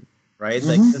reason, right? It's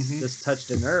like this touched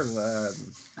a nerve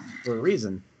for a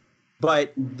reason.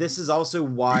 But this is also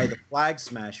why the Flag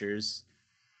Smashers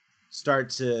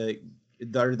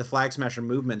the Flag Smasher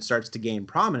movement starts to gain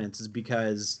prominence, is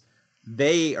because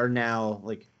they are now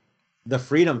like the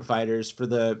freedom fighters for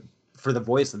for the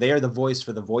voice. They are the voice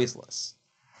for the voiceless.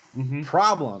 Mm-hmm.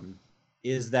 Problem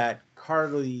is that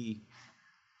Carly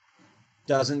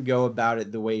doesn't go about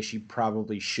it the way she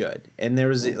probably should. And there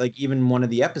was like even one of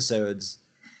the episodes,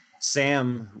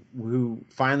 Sam, who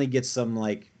finally gets some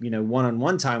like,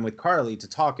 one-on-one time with Carly to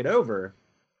talk it over.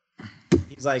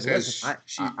 He's like, listen,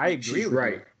 I agree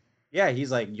with you. Yeah,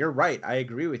 he's like, you're right. I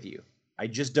agree with you. I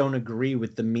just don't agree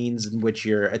with the means in which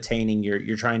you're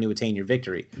trying to attain your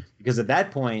victory. Because at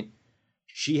that point,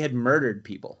 she had murdered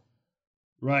people.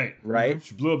 Right. Right?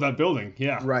 She blew up that building.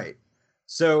 Yeah. Right.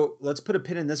 So let's put a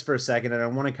pin in this for a second. And I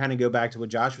want to kind of go back to what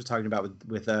Josh was talking about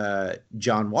with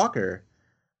John Walker.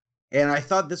 And I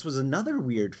thought this was another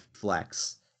weird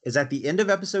flex, is at the end of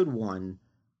episode 1,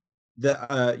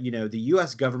 the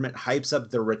U.S. government hypes up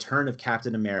the return of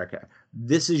Captain America.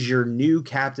 This is your new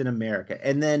Captain America.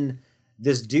 And then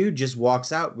this dude just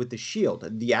walks out with the shield,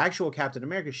 the actual Captain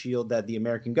America shield that the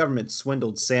American government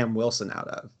swindled Sam Wilson out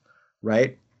of,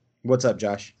 right? What's up,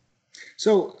 Josh?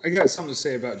 So I got something to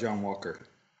say about John Walker.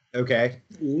 Okay.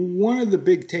 One of the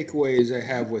big takeaways I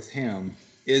have with him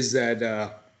is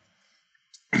that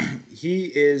he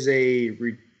is a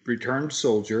returned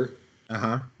soldier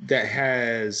that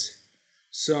has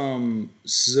some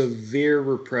severe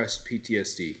repressed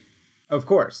PTSD. Of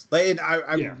course, I'm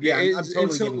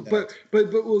totally getting that.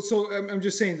 But so I'm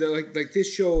just saying that like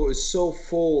this show is so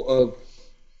full of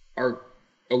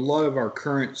a lot of our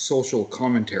current social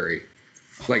commentary,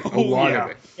 like a lot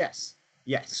of it. Yes.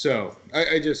 So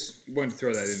I just wanted to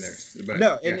throw that in there. But,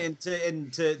 no, and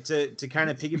to kind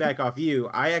of piggyback off you,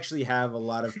 I actually have a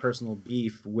lot of personal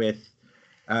beef with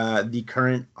the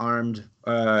current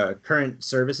current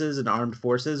services and armed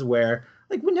forces, where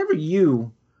like whenever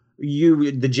you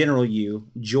the general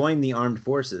join the armed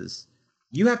forces,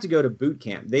 you have to go to boot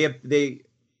camp.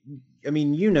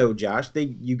 Josh,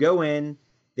 you go in,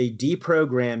 they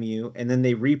deprogram you, and then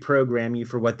they reprogram you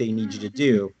for what they need you to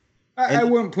do. I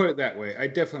wouldn't put it that way. I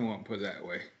definitely won't put it that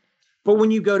way. But when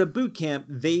you go to boot camp,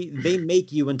 they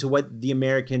make you into what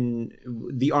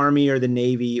the Army or the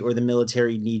Navy or the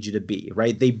military need you to be,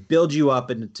 right? They build you up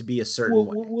to be a certain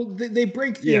way. Well, they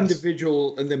break the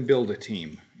individual and then build a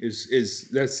team.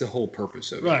 That's the whole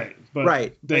purpose of it. Right.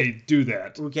 But they do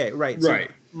that. Okay, right.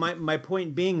 Right. So my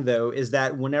point being, though, is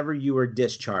that whenever you are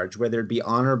discharged, whether it be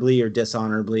honorably or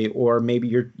dishonorably, or maybe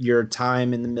your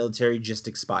time in the military just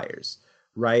expires,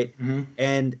 right?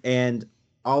 Mm-hmm. And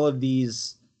all of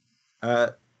these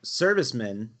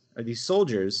servicemen or these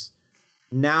soldiers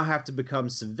now have to become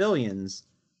civilians.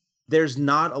 There's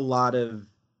not a lot of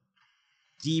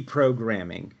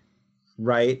deprogramming,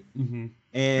 right? Mm-hmm.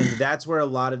 And that's where a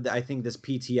lot of I think this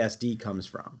PTSD comes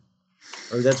from,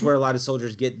 or that's where a lot of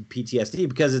soldiers get PTSD,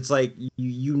 because it's like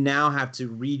you now have to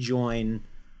rejoin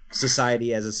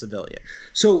society as a civilian.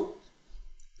 So,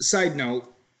 side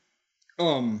note,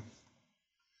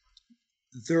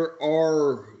 there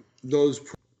are those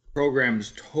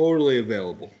programs totally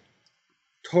available.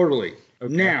 Totally.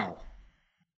 Okay. Now.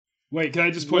 Wait, can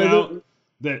I just point out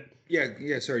that?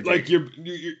 Yeah. Sorry, Jake. Like you're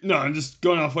no, I'm just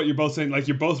going off what you're both saying. Like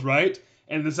you're both right,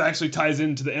 and this actually ties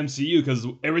into the MCU, because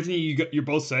everything you're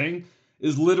both saying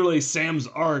is literally Sam's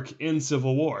arc in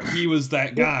Civil War. He was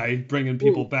that guy bringing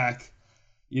people back.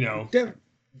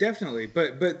 Definitely,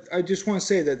 but I just want to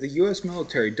say that the U.S.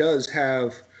 military does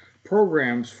have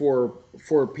programs for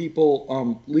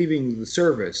people leaving the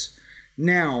service.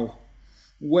 Now,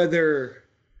 whether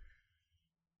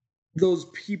those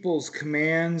people's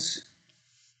commands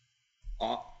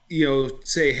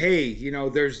say, hey,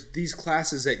 there's these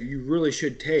classes that you really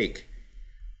should take,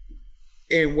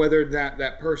 and whether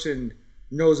that person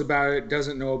knows about it,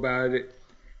 doesn't know about it,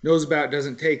 knows about it,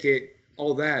 doesn't take it,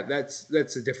 all that's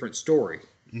a different story.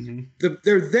 Mm-hmm.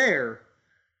 They're there.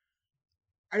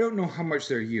 I don't know how much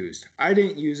they're used. I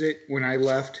didn't use it when I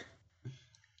left.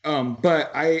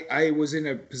 But I was in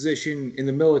a position in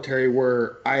the military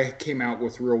where I came out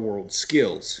with real world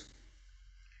skills.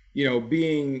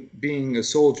 Being a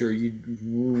soldier,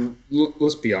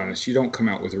 let's be honest, you don't come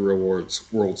out with a real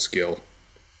world skill.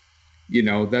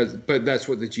 But that's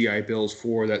what the GI Bill is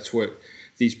for. That's what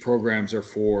these programs are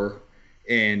for.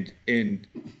 And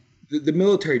the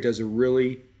military does a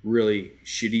really, really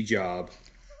shitty job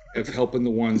of helping the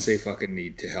ones they fucking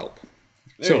need to help.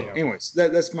 Anyways,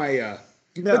 that's my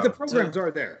but the programs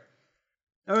are there.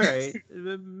 All right,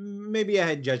 maybe I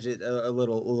had judged it a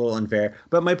little unfair,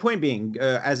 but my point being,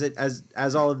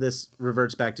 as all of this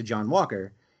reverts back to John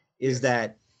Walker, is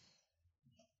that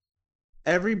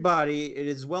everybody, it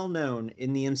is well known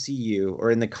in the MCU,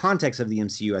 or in the context of the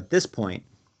MCU at this point,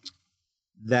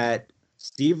 that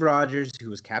Steve Rogers, who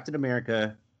was Captain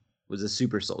America, was a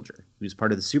super soldier. He was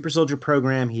part of the super soldier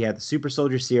program. He had the super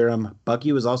soldier serum.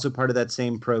 Bucky was also part of that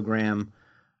same program.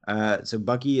 So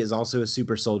Bucky is also a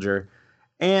super soldier.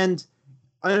 And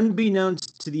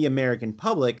unbeknownst to the American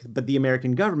public, but the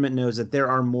American government knows that there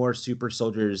are more super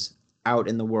soldiers out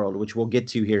in the world, which we'll get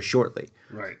to here shortly.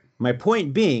 Right. My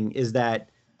point being is that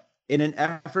in an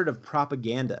effort of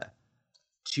propaganda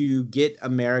to get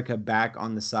America back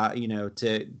on the side,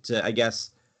 to I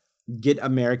guess get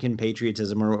American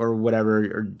patriotism or whatever,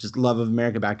 or just love of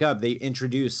America back up, they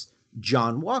introduce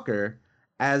John Walker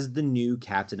as the new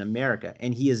Captain America.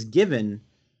 And he is given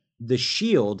the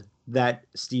shield that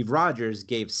Steve Rogers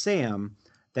gave Sam,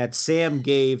 that Sam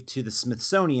gave to the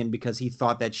Smithsonian because he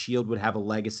thought that shield would have a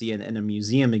legacy in a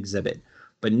museum exhibit.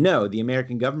 But no, the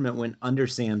American government went under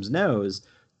Sam's nose,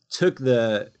 took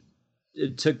the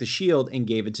shield and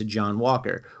gave it to John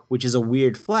Walker, which is a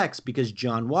weird flex because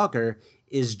John Walker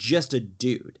is just a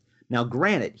dude. Now,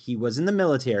 granted, he was in the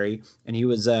military and he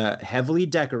was a heavily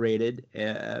decorated,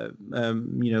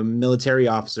 military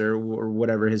officer or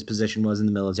whatever his position was in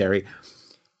the military.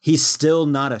 He's still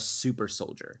not a super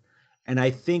soldier. And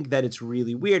I think that it's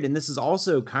really weird. And this is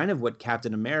also kind of what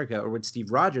Captain America or what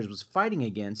Steve Rogers was fighting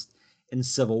against in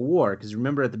Civil War. Because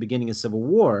remember at the beginning of Civil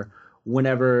War,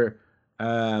 whenever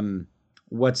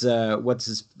what's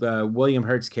his William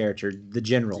Hurt's character, the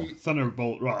general,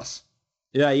 Thunderbolt Ross.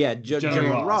 Yeah.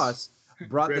 General Ross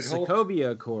brought Red the Hulk.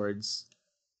 Sokovia Accords,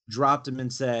 dropped him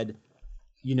and said,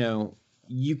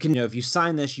 you can, if you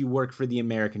sign this, you work for the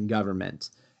American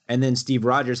government. And then Steve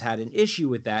Rogers had an issue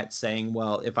with that, saying,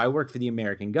 well, if I work for the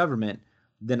American government,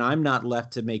 then I'm not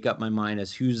left to make up my mind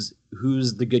as who's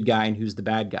the good guy and who's the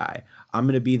bad guy. I'm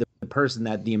going to be the person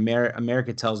that the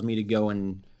America tells me to go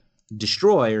and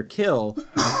destroy or kill.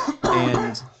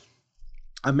 And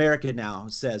America now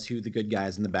says who the good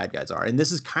guys and the bad guys are. And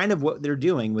this is kind of what they're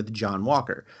doing with John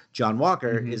Walker. John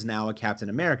Walker is now a Captain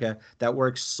America that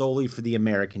works solely for the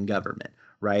American government,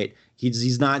 right?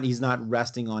 He's not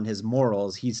resting on his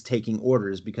morals. He's taking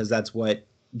orders because that's what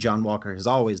John Walker has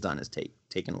always done, is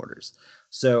taken orders.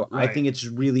 So Right. I think it's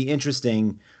really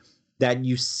interesting that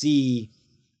you see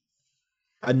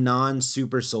a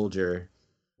non-super soldier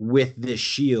with this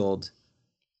shield.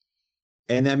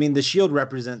 And I mean, the shield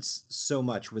represents so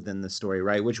much within the story,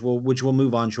 right? Which we'll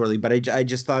move on shortly. But I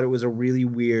just thought it was a really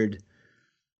weird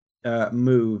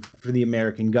move for the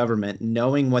American government,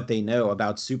 knowing what they know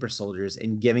about super soldiers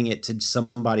and giving it to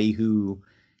somebody who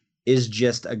is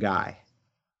just a guy.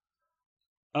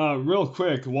 Real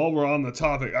quick, while we're on the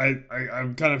topic,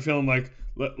 I'm kind of feeling like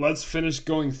let's finish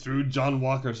going through John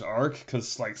Walker's arc,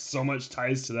 because like so much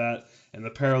ties to that and the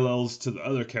parallels to the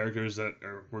other characters that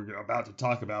we're about to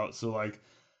talk about. So like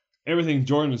everything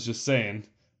Jordan was just saying.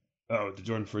 Oh, did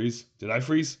Jordan freeze? Did I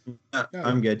freeze?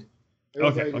 I'm good.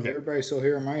 Okay. Everybody's still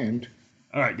here on my end.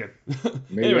 All right, good.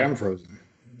 Maybe Anyway. I'm frozen.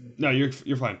 No,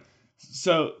 you're fine.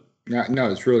 So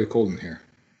No, it's really cold in here.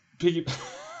 Piggy.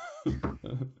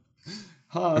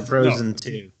 I'm frozen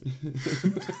too.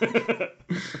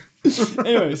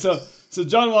 Anyway, so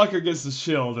John Walker gets the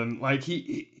shield, and like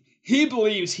he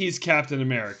believes he's Captain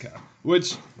America,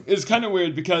 which is kind of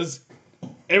weird because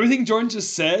everything Jordan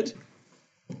just said,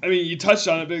 I mean, you touched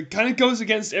on it, but it kind of goes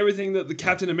against everything that the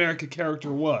Captain America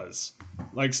character was,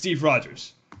 like Steve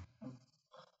Rogers.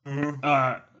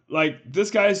 Like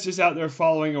this guy's just out there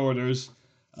following orders.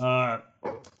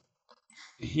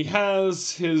 He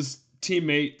has his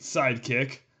teammate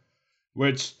sidekick,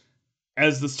 which,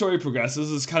 as the story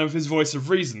progresses, is kind of his voice of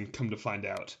reason, come to find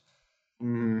out.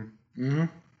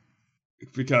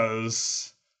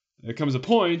 Because there comes a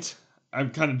point,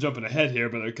 I'm kind of jumping ahead here,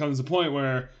 but there comes a point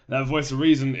where that voice of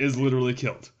reason is literally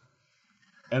killed.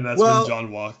 And that's when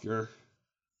John Walker...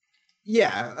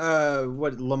 Yeah,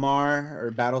 what, Lamar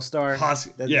or Battlestar?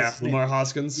 Lamar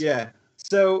Hoskins. Yeah.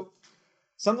 So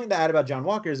something to add about John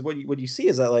Walker is what you see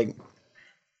is that like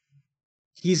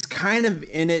he's kind of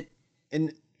in it,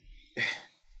 and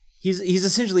he's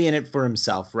essentially in it for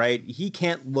himself, right? He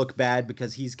can't look bad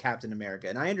because he's Captain America.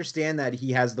 And I understand that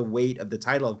he has the weight of the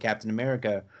title of Captain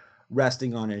America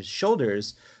resting on his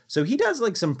shoulders. So he does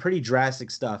like some pretty drastic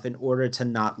stuff in order to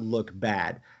not look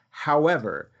bad.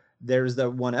 However, there's the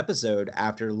one episode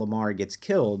after Lamar gets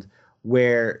killed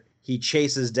where he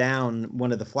chases down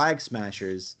one of the Flag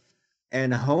Smashers,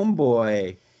 and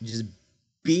Homeboy just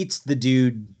beats the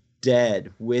dude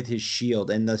dead with his shield.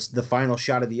 And the final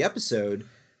shot of the episode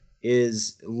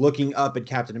is looking up at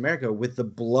Captain America with the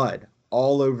blood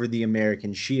all over the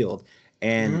American shield.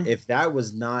 And if that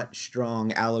was not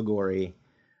strong allegory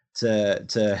to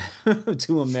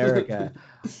to America,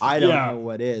 I don't know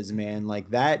what is, man. Like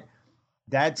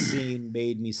that scene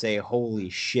made me say "Holy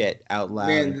shit" out loud.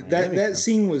 Man, that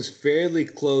scene was fairly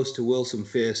close to Wilson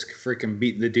Fisk freaking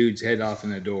beating the dude's head off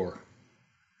in the door.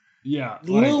 Yeah, A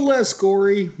little less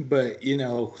gory, but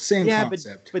same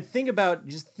concept. But think about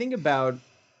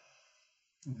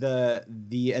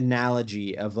the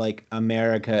analogy of like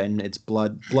America and its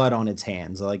blood on its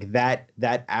hands, like that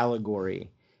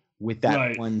allegory with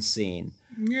that one scene.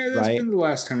 Yeah, that's been the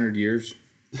last 100 years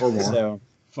or more. So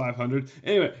 500.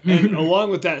 Anyway, and along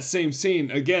with that same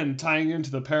scene, again tying into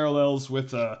the parallels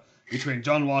with between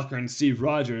John Walker and Steve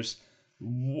Rogers.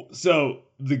 So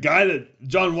the guy that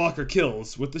John Walker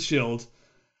kills with the shield,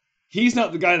 he's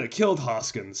not the guy that killed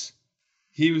Hoskins.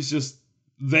 He was just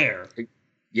there.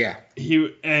 Yeah.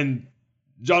 And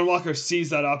John Walker sees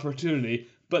that opportunity,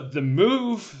 but the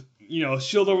move,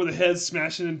 shield over the head,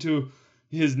 smashing into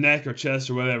his neck or chest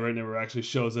or whatever, it never actually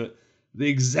shows it. The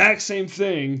exact same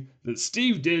thing that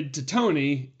Steve did to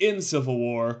Tony in Civil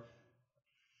War,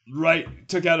 right?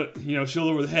 Took out shield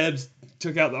over the head,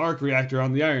 took out the arc reactor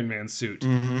on the Iron Man suit.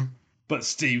 Mm-hmm. But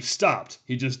Steve stopped.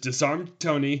 He just disarmed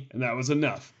Tony, and that was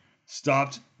enough.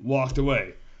 Stopped, walked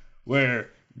away. Where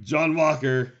John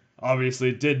Walker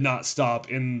obviously did not stop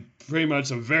in pretty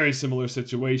much a very similar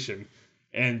situation.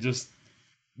 And just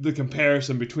the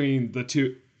comparison between the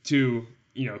two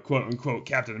quote unquote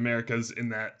Captain Americas in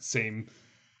that same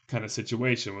kind of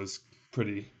situation was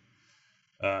pretty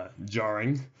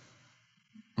jarring.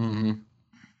 Mm-hmm.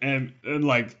 And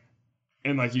like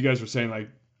you guys were saying, like,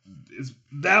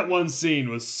 that one scene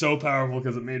was so powerful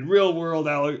because it made real world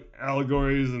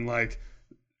allegories and like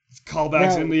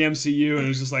callbacks in the MCU, and it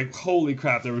was just like, holy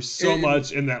crap, there was so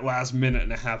much in that last minute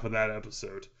and a half of that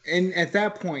episode. And at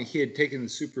that point, he had taken the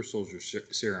super soldier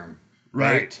serum,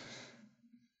 right?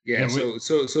 Yeah.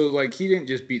 So like, he didn't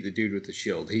just beat the dude with the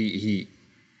shield. He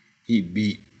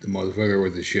beat the motherfucker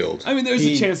with the shield. I mean, there's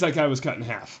a chance that guy was cut in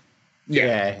half.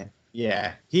 Yeah.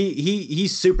 He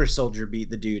super soldier beat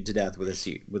the dude to death with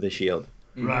a shield.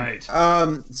 Right.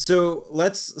 So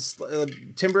let's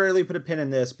temporarily put a pin in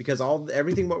this, because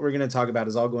everything what we're going to talk about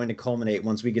is all going to culminate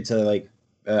once we get to like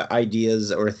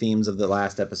ideas or themes of the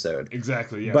last episode.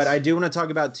 Exactly. Yes. But I do want to talk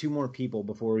about two more people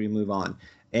before we move on,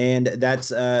 and that's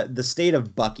the state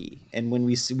of Bucky. And when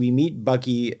we meet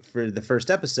Bucky for the first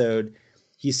episode,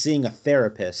 he's seeing a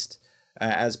therapist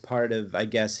as part of, I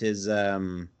guess, his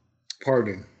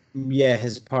pardon. Yeah,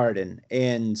 his pardon,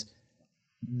 and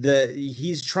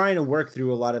he's trying to work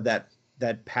through a lot of that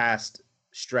past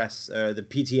stress, the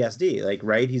PTSD, like,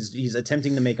 right? He's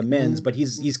attempting to make amends, but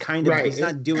he's kind of he's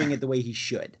not doing it the way he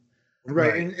should.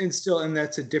 Right. And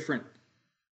that's a different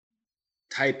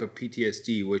type of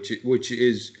PTSD, which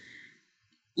is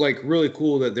like really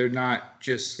cool that they're not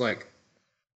just like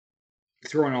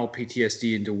throwing all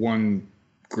PTSD into one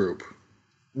group.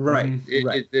 Right.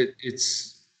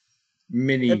 It's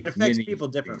many. It affects people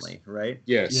differently, right?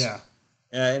 Yes. Yeah.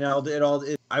 And I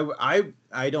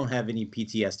don't have any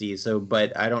PTSD, so,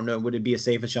 but I don't know. Would it be a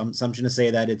safe assumption to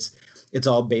say that it's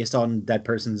all based on that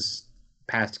person's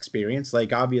past experience?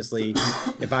 Like, obviously,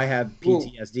 if I have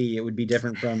PTSD, it would be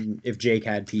different from if Jake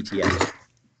had PTSD.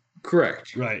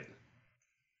 Correct. Right.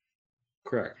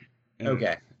 Correct. And,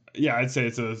 okay. Yeah, I'd say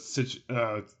it's a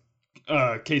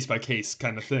case by case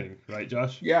kind of thing, right,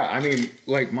 Josh? Yeah, I mean,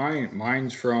 like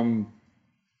mine's from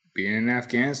being in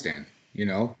Afghanistan.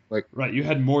 Like, right, you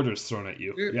had mortars thrown at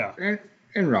you. Yeah.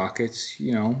 And rockets,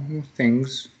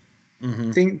 things.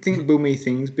 Mm-hmm. Think boomy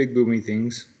things, big boomy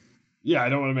things. Yeah, I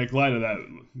don't want to make light of that.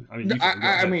 I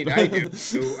mean, I do,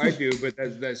 but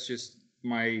that's just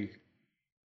my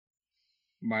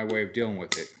way of dealing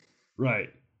with it.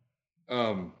 Right.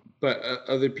 But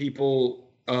other people,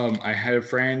 I had a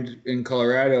friend in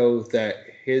Colorado that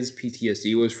his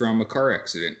PTSD was from a car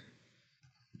accident.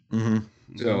 Mm-hmm.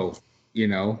 So,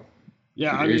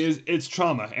 Yeah, I mean, it's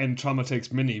trauma, and trauma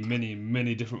takes many, many,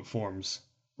 many different forms.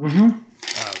 Mm-hmm.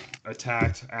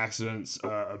 Attacked, accidents,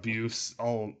 abuse,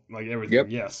 all, like, everything. Yep.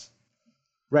 Yes.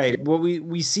 Right. Well,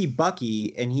 we see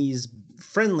Bucky, and he's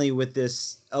friendly with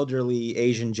this elderly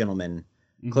Asian gentleman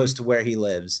close to where he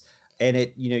lives.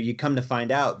 And you come to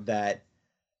find out that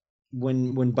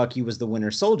when Bucky was the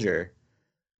Winter Soldier,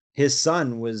 his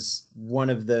son was one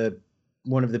of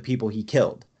the people he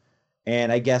killed.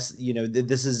 And I guess,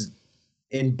 this is,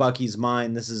 in Bucky's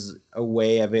mind, this is a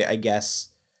way of, I guess,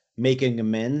 making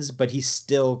amends, but he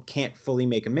still can't fully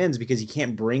make amends because he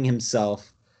can't bring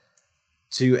himself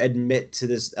to admit to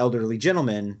this elderly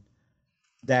gentleman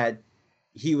that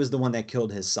he was the one that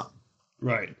killed his son.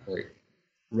 Right.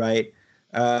 Right.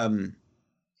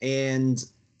 And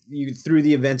through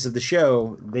the events of the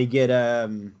show, they get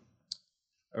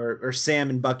or Sam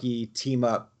and Bucky team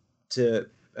up to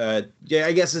yeah,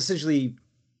 I guess essentially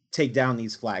take down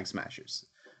these flag smashers.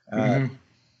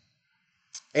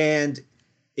 And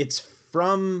it's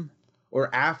from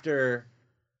or after.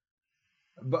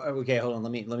 But okay, hold on.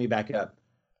 Let me back up.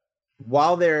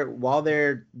 While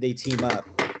they team up,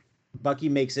 Bucky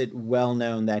makes it well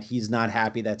known that he's not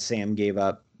happy that Sam gave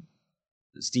up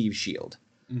Steve's shield.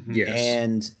 Yes.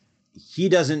 And he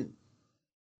doesn't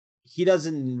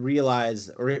realize,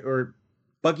 or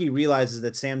Bucky realizes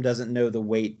that Sam doesn't know the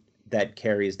weight that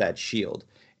carries that shield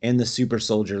and the super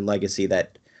soldier legacy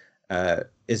that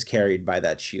is carried by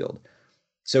that shield.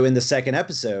 So in the second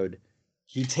episode,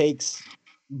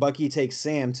 Bucky takes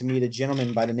Sam to meet a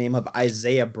gentleman by the name of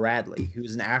Isaiah Bradley,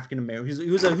 who's an African American,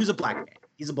 who's a black man.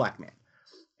 He's a black man,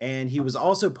 and he was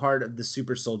also part of the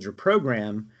super soldier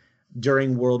program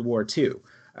during World War II,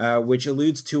 which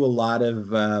alludes to a lot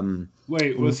of.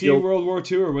 Wait, was he World War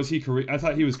II or was he Korea? I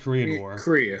thought he was Korean War.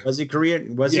 Korea. Was he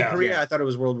Korean? Was he Korea? Yeah. I thought it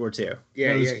was World War II.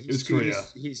 Yeah, No, it was Korea.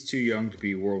 He's too young to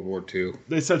be World War II.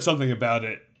 They said something about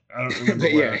it. I don't remember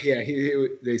where.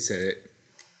 They said it.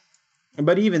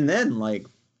 But even then, like,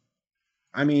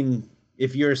 I mean,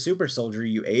 if you're a super soldier,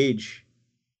 you age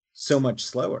so much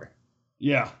slower.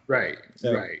 Yeah. Right.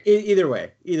 So right. Either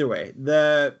way,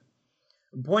 the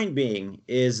point being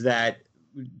is that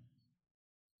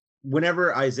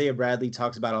whenever Isaiah Bradley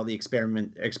talks about all the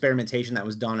experimentation that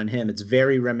was done on him, it's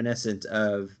very reminiscent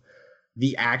of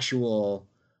the actual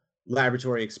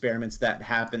laboratory experiments that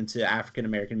happened to African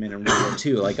American men in World War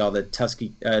II, like all the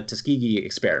Tuskegee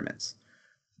experiments,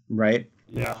 right?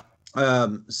 Yeah.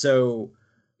 So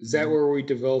is that where we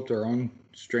developed our own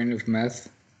strain of meth?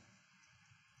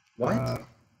 What?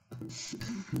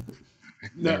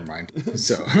 Never mind.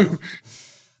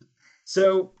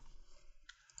 So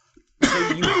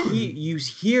you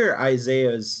hear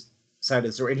Isaiah's side of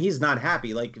the story, and he's not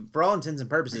happy. Like, for all intents and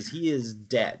purposes, he is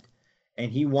dead,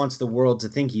 and he wants the world to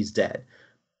think he's dead.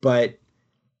 But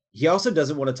he also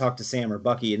doesn't want to talk to Sam or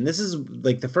Bucky. And this is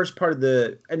like the first part of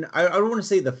the, and I don't want to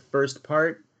say the first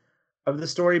part of the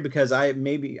story, because I'm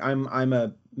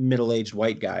a middle-aged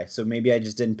white guy, so maybe I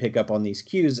just didn't pick up on these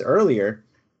cues earlier.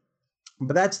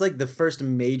 But that's like the first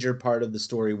major part of the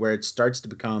story where it starts to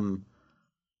become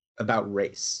about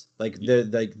race. Like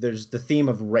there's the theme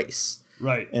of race,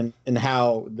 right? And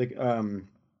how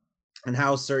and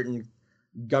how certain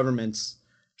governments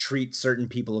treat certain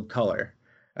people of color,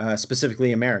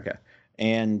 specifically America,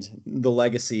 and the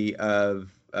legacy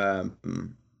of the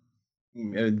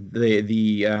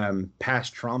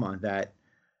past trauma that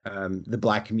the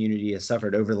Black community has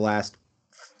suffered over the last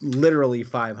literally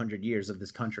 500 years of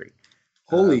this country.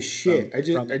 Holy shit! I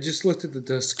just looked at the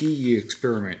Tuskegee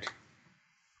experiment.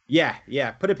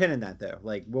 Yeah. Put a pin in that though.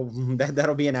 Like, well,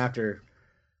 that'll be an after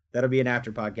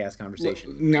podcast conversation.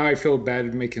 Well, now I feel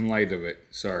bad making light of it.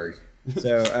 Sorry.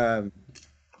 So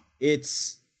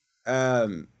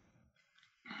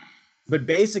but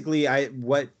basically,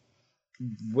 what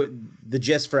the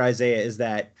gist for Isaiah is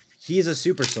that he's a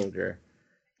super soldier,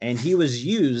 and he was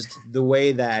used the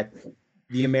way that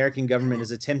the American government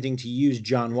is attempting to use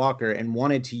John Walker and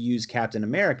wanted to use Captain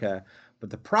America. But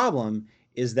the problem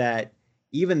is that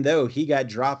even though he got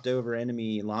dropped over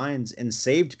enemy lines and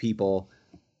saved people,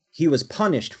 he was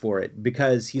punished for it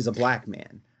because he's a black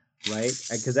man, right?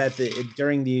 Because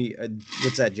during the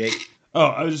what's that, Jake? Oh,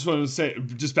 I just wanted to say,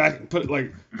 just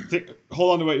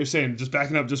hold on to what you're saying. Just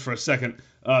backing up just for a second.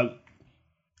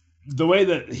 The way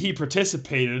that he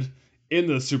participated in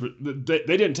the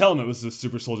they didn't tell him it was the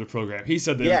super soldier program. He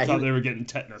said they thought they were getting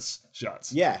tetanus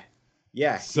shots. Yeah.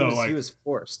 So he was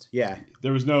forced. Yeah.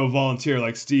 There was no volunteer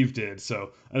like Steve did.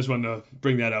 So I just wanted to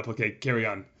bring that up. Okay, carry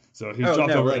on. So he was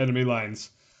dropped over enemy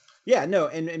lines. Yeah, no,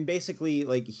 and basically,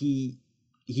 like, he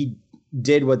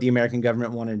did what the American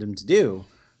government wanted him to do,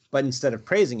 but instead of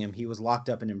praising him, he was locked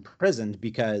up and imprisoned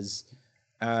because,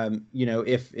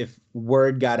 if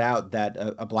word got out that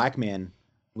a black man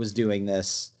was doing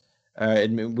this,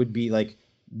 it would be like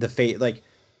the fate, like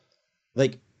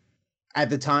at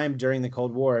the time during the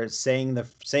Cold War, saying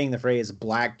the phrase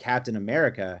 "Black Captain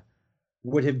America"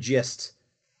 would have just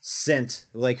sent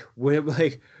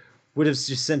would have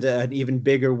just sent an even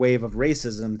bigger wave of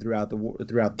racism throughout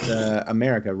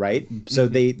America, right? So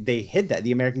they hid that.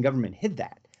 The American government hid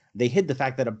that. They hid the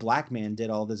fact that a black man did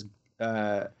all this,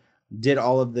 did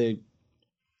all of the,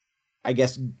 I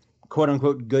guess, quote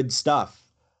unquote, good stuff.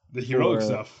 The heroic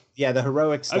stuff. Yeah, the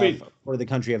heroic stuff for the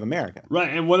country of America. Right,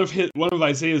 and one of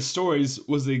Isaiah's stories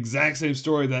was the exact same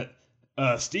story that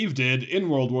Steve did in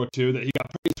World War II that he got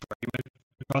praised for. He went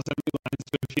across enemy lines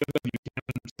to a POW camp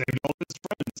and saved all his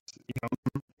friends,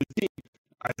 from his team.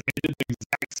 Isaiah did the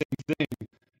exact same thing,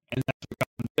 and that's what got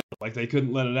him killed. Like, Like they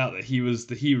couldn't let it out that he was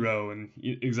the hero, and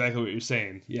exactly what you're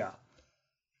saying. Yeah.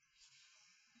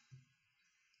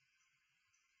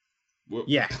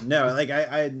 Yeah, no, like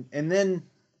and then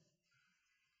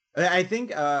I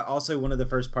think also one of the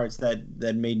first parts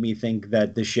that made me think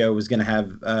that the show was going to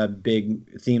have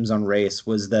big themes on race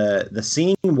was the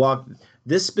scene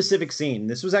this specific scene.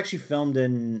 This was actually filmed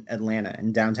in Atlanta,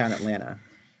 in downtown Atlanta,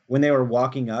 when they were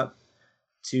walking up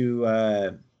to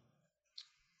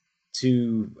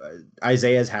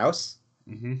Isaiah's house,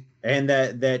 and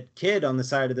that kid on the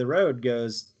side of the road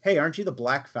goes, "Hey, aren't you the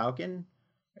Black Falcon?"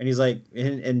 And he's like,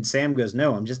 and Sam goes,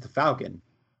 "No, I'm just the Falcon."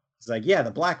 He's like, "Yeah, the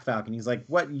Black Falcon." He's like,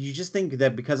 "What? You just think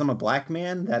that because I'm a black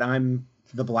man that I'm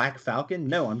the Black Falcon?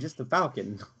 No, I'm just the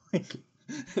Falcon."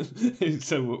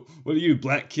 So, what are you,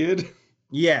 black kid?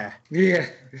 Yeah. Yeah.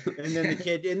 And then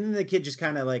the kid just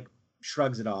kind of like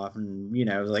shrugs it off, and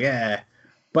was like, "Eh."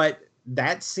 But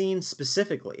that scene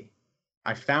specifically,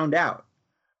 I found out,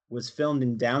 was filmed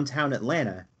in downtown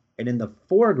Atlanta, and in the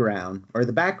foreground or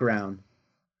the background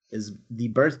is the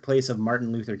birthplace of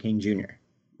Martin Luther King Jr.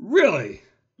 Really?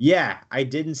 Yeah, I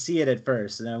didn't see it at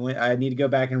first, and I need to go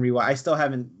back and rewatch. I still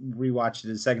haven't rewatched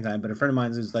it a second time, but a friend of mine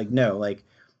was like, "No, like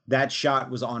that shot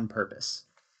was on purpose."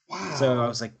 Wow. So I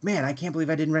was like, "Man, I can't believe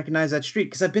I didn't recognize that street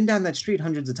because I've been down that street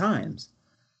hundreds of times."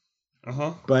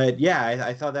 But yeah,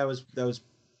 I thought that was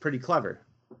pretty clever.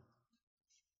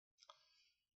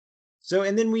 So,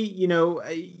 and then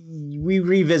we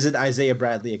revisit Isaiah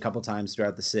Bradley a couple times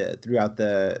throughout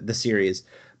the series,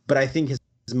 but I think his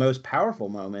most powerful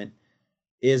moment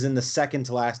is in the second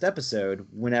to last episode,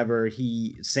 whenever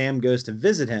Sam goes to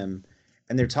visit him,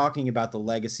 and they're talking about the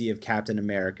legacy of Captain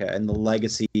America and the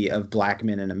legacy of black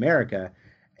men in America,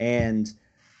 and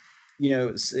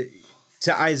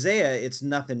to Isaiah, it's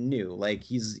nothing new. Like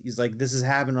he's like, this has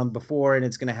happened before, and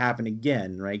it's going to happen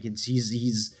again, right?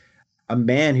 He's a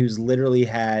man who's literally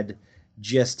had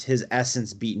just his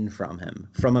essence beaten from him,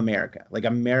 from America. Like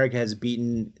America has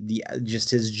beaten just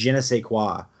his je ne sais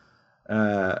quoi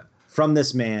from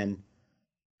this man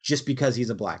just because he's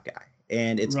a black guy.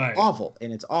 And it's awful.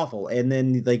 And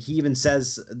then like he even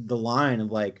says the line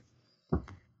of like,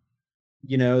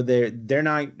 they're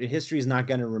not, history is not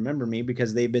going to remember me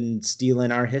because they've been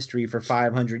stealing our history for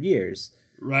 500 years.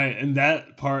 Right, and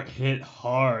that part hit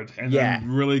hard, and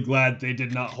I'm really glad they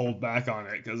did not hold back on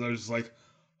it, because I was just like,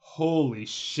 holy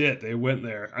shit, they went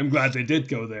there. I'm glad they did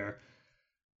go there.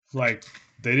 Like,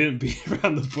 they didn't beat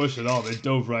around the bush at all. They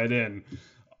dove right in.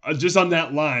 Just on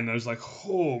that line, I was like,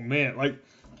 oh man, like,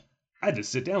 I had to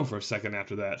sit down for a second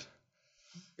after that.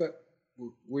 But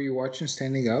were you watching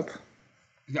standing up?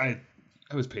 I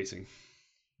was pacing.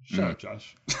 Shut up,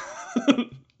 Josh.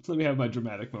 Let me have my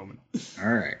dramatic moment.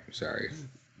 All right, sorry.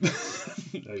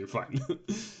 No, you're fine.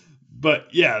 But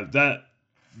yeah,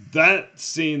 that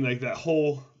scene, like that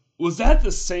whole, was that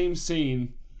the same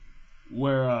scene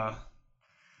where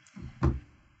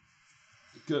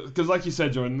because like you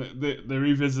said, Jordan, they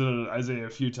revisited Isaiah a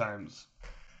few times,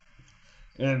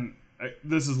 and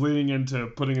this is leading into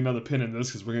putting another pin in this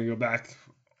because we're gonna go back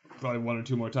probably one or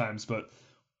two more times, but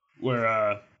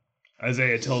where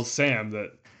Isaiah tells Sam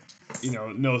that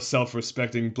no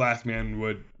self-respecting black man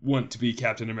would want to be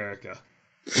Captain America.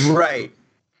 Right.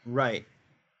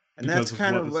 And Because that's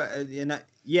kind of what,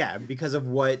 because of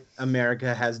what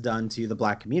America has done to the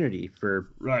black community for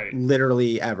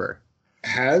literally ever.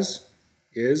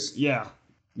 Is? Yeah.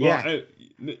 Well,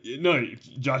 no,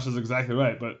 Josh is exactly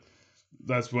right, but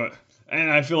that's what, and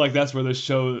I feel like that's where this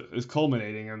show is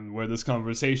culminating and where this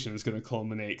conversation is going to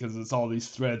culminate, because it's all these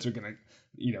threads are going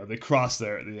to, they cross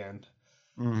there at the end.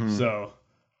 Mm-hmm. So,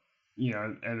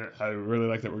 and I really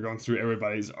like that we're going through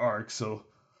everybody's arc. So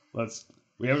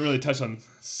we haven't really touched on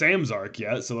Sam's arc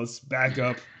yet. So let's back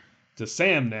up to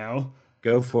Sam now.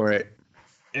 Go for it.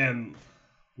 And,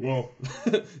 well,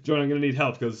 Jordan, I'm going to need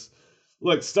help because,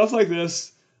 look, stuff like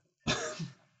this,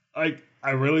 I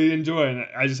really enjoy, and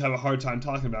I just have a hard time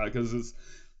talking about it because it's,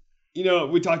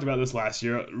 we talked about this last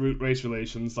year, race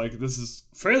relations. Like, this is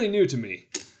fairly new to me.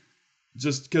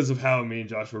 Just because of how me and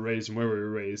Josh were raised and where we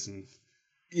were raised, and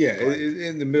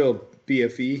in the middle of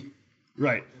BFE,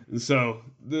 right. And so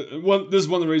this is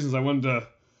one of the reasons I wanted to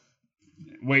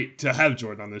wait to have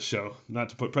Jordan on this show. Not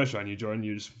to put pressure on you, Jordan.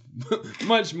 You're just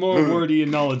much more wordy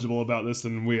and knowledgeable about this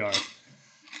than we are.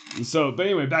 And so, but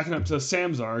anyway, backing up to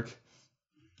Sam's arc,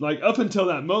 like up until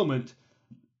that moment,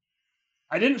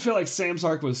 I didn't feel like Sam's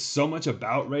arc was so much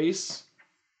about race,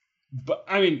 but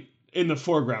I mean in the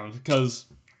foreground because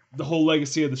the whole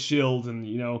legacy of the Shield, and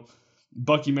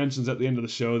Bucky mentions at the end of the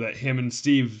show that him and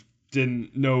Steve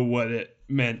didn't know what it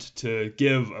meant to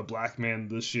give a black man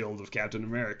the shield of Captain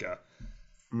America.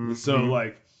 Mm-hmm. So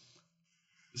like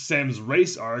Sam's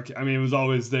race arc, I mean, it was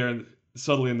always there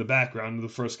subtly in the background in the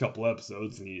first couple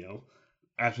episodes, and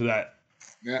after that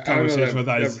Yeah, I don't know conversation with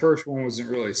that Isaiah. first one wasn't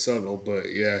really subtle,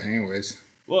 but yeah. Anyways,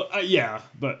 Well, yeah,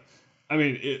 but I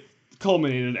mean, it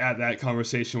culminated at that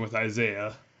conversation with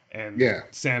Isaiah, and yeah,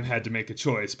 Sam had to make a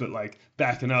choice. But like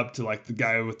backing up to like the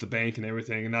guy with the bank and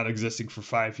everything, and not existing for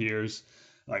 5 years,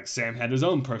 like Sam had his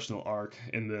own personal arc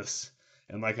in this,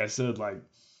 and like I said, like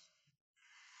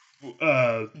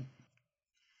uh,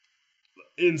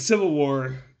 in Civil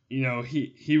War,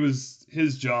 he was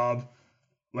his job.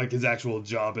 Like his actual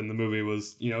job in the movie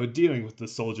was, dealing with the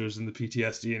soldiers and the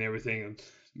PTSD and everything,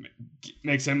 and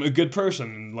makes him a good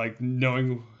person and like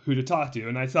knowing who to talk to.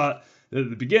 And I thought that at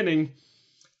the beginning,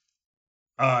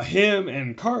 him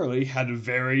and Carly had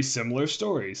very similar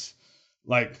stories,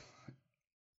 like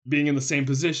being in the same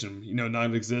position,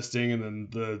 not existing, and then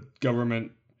the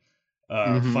government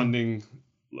funding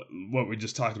what we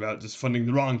just talked about, just funding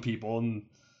the wrong people and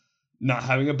not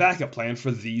having a backup plan for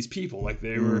these people. Like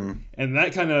they were, and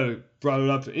that kind of brought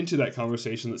it up into that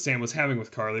conversation that Sam was having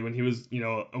with Carly when he was,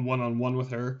 a one-on-one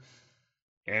with her,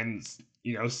 and,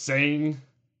 saying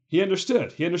he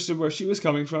understood where she was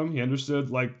coming from. He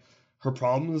understood like her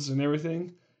problems and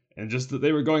everything, and just that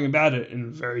they were going about it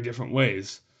in very different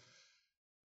ways.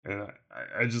 And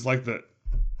I just like that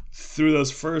through those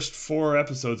first 4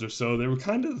 episodes or so, they were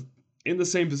kind of in the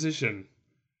same position.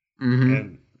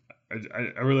 And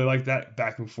I really like that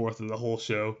back and forth of the whole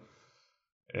show.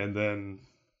 And then,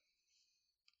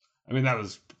 I mean, that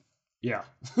was, yeah,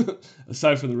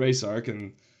 aside from the race arc.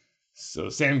 And so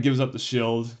Sam gives up the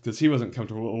shield because he wasn't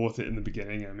comfortable with it in the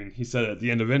beginning. I mean, he said at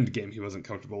the end of Endgame he wasn't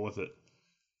comfortable with it.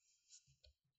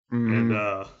 And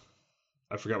I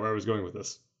forgot where I was going with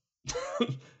this.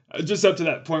 Just up to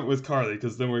that point with Carly,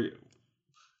 because then we're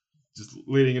just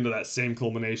leading into that same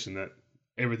culmination that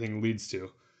everything leads to.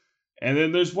 And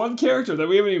then there's one character that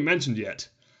we haven't even mentioned yet.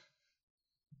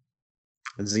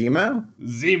 Zemo?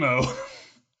 Zemo.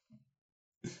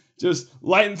 Just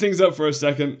lighten things up for a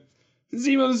second.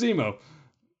 Zemo.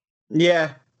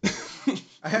 Yeah.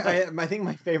 I think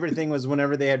my favorite thing was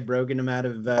whenever they had broken him out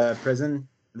of prison.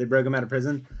 They broke him out of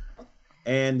prison.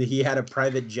 And he had a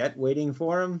private jet waiting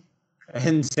for him.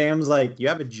 And Sam's like, "You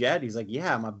have a jet?" He's like,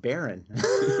 "Yeah, I'm a baron."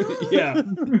 Yeah.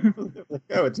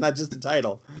 Oh, it's not just a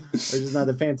title. It's just not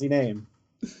a fancy name.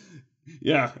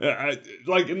 Yeah.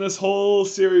 Like in this whole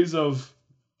series of...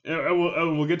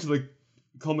 we'll get to the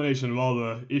culmination of all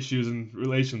the issues and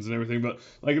relations and everything, but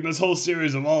like in this whole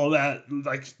series of all of that,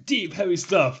 like deep, heavy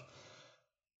stuff,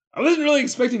 I wasn't really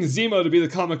expecting Zemo to be the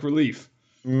comic relief.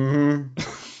 And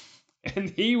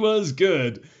he was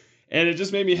good. And it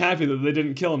just made me happy that they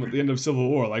didn't kill him at the end of Civil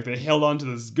War. Like, they held on to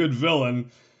this good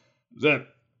villain that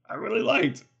I really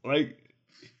liked. Like,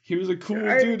 he was a cool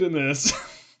dude in this.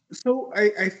 So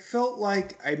I felt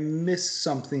like I missed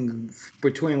something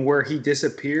between where he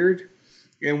disappeared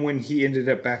and when he ended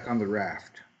up back on the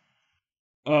raft.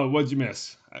 What'd you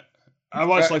miss? I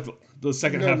watched, like, the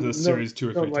second half of this series 2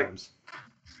 or 3 times.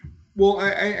 Well,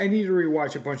 I need to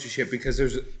rewatch a bunch of shit because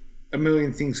there's a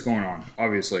million things going on,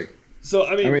 obviously. So,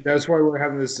 I mean, that's why we're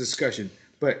having this discussion.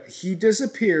 But he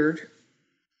disappeared,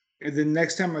 and the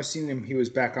next time I seen him, he was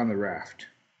back on the raft.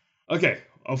 Okay,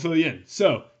 I'll fill you in.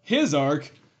 So, his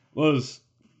arc was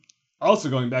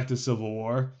also going back to Civil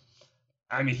War.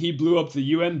 I mean, he blew up the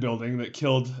UN building that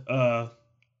killed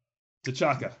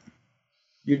T'Chaka.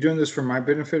 You're doing this for my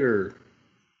benefit or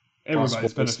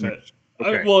everybody's benefit?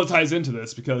 Okay. Well, it ties into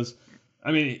this because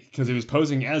he was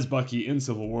posing as Bucky in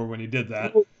Civil War when he did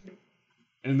that.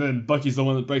 And then Bucky's the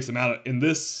one that breaks him out in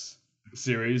this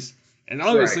series. And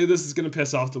obviously this is going to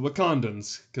piss off the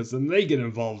Wakandans, because then they get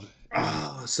involved.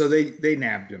 Oh, so they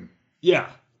nabbed him.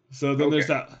 Yeah. So then there's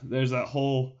that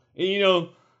whole... And,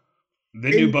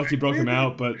 they knew Bucky broke him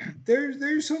out, but...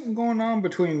 There's something going on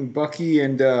between Bucky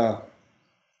and... Io?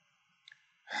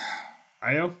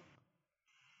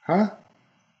 Huh?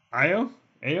 Io?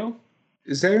 Ayo?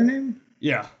 Is that her name?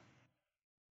 Yeah.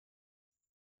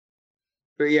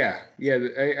 But yeah,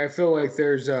 I feel like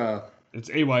there's it's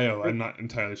AYO. I'm not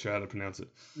entirely sure how to pronounce it.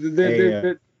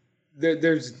 There's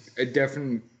a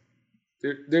definite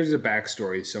there's a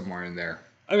backstory somewhere in there.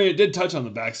 I mean, it did touch on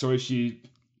the backstory. She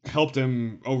helped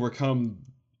him overcome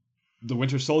the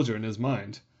Winter Soldier in his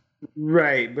mind.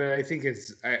 Right, but I think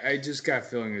I just got a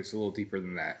feeling it's a little deeper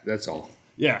than that. That's all.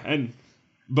 Yeah,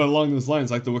 but along those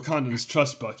lines, like the Wakandans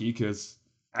trust Bucky because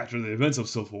after the events of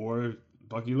Civil War,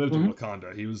 Bucky lived in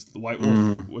Wakanda. He was the White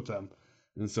Wolf with them.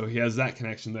 And so he has that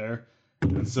connection there.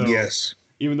 And so yes,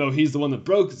 even though he's the one that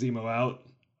broke Zemo out,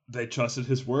 they trusted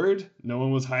his word. No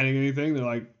one was hiding anything. They're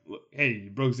like, hey, you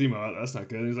broke Zemo out. That's not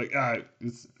good. And he's like,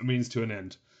 it's a means to an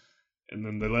end. And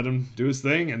then they let him do his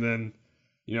thing. And then,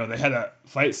 they had a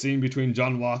fight scene between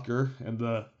John Walker and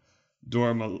the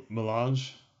Dora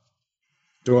Milaje.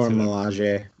 Dora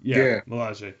Milaje. Yeah,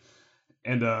 Milaje.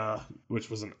 And, which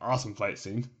was an awesome fight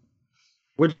scene.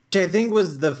 Which I think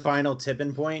was the final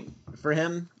tipping point for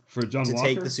him. For John to Walker?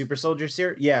 take the super soldier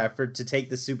serum. Yeah, to take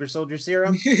the super soldier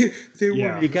serum.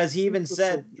 Because he even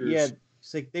said,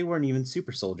 it's like they weren't even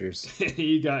super soldiers.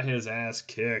 He got his ass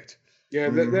kicked. Yeah,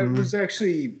 that was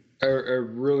actually I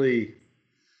really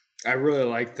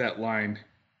liked that line.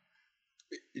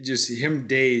 Just him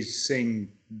dazed saying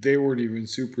they weren't even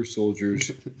super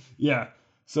soldiers. Yeah.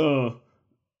 So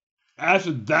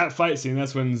after that fight scene,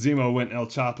 that's when Zemo went El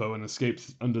Chapo and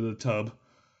escaped under the tub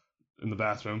in the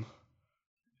bathroom.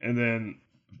 And then,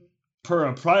 per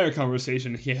a prior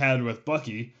conversation he had with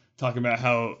Bucky,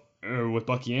 with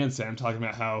Bucky and Sam, talking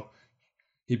about how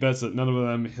he bets that none of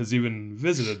them has even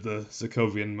visited the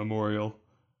Sokovian Memorial,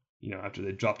 after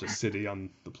they dropped a city on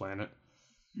the planet.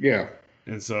 Yeah.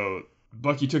 And so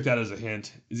Bucky took that as a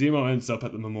hint. Zemo ends up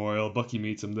at the memorial. Bucky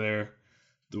meets him there.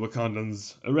 The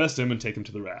Wakandans arrest him and take him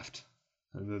to the raft.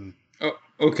 And then... Oh,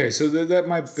 okay. So that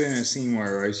might have been a scene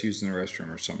where I was using the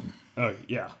restroom or something. Oh,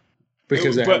 yeah.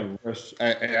 Because I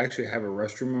actually have a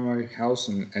restroom in my house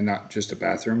and not just a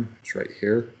bathroom. It's right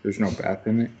here. There's no bath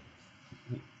in it.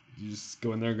 You just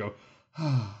go in there and go,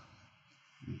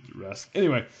 rest.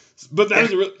 Anyway, but that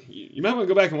was you might want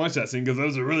to go back and watch that scene because that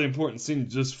was a really important scene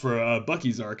just for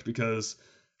Bucky's arc because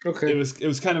it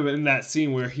was kind of in that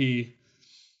scene where he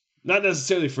not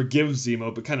necessarily forgives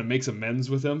Zemo but kind of makes amends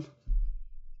with him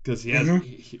because he has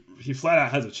he flat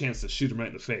out has a chance to shoot him right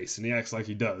in the face and he acts like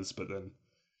he does but then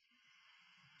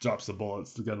drops the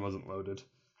bullets. The gun wasn't loaded.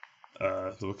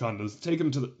 The Wakandans take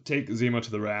Zemo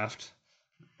to the raft.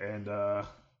 And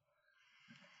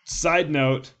side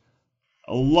note,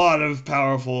 a lot of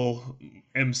powerful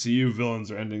MCU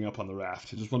villains are ending up on the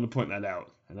raft. I just wanted to point that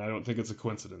out, and I don't think it's a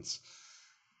coincidence.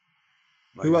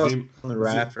 Who else on the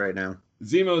raft right now?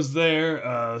 Zemo's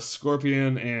there.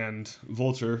 Scorpion and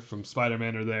Vulture from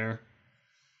Spider-Man are there.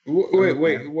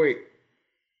 Wait.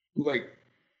 Like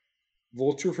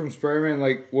Vulture from Spider-Man,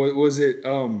 like what was it?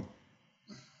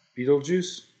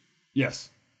 Beetlejuice. Yes.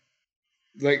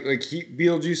 Like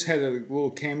Beetlejuice had a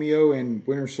little cameo in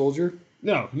Winter Soldier.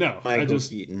 No. Michael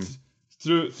Keaton.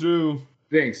 Through.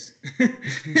 Thanks.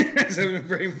 I was having a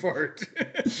brain fart.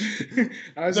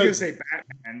 I was gonna say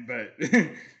Batman,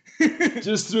 but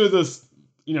just through this,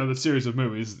 the series of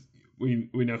movies, we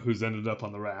know who's ended up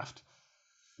on the raft.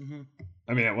 Mm-hmm.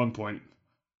 I mean, at one point,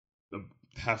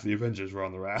 half the Avengers were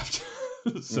on the raft.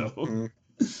 So,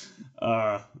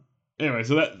 anyway,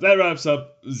 so that wraps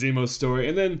up Zemo's story.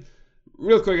 And then,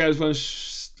 real quick, I just want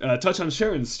to touch on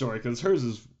Sharon's story, because hers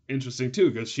is interesting, too,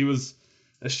 because she was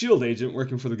a S.H.I.E.L.D. agent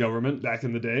working for the government back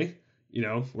in the day,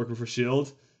 working for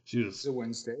S.H.I.E.L.D. She was... It's a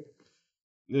Wednesday.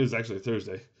 It was actually a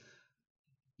Thursday.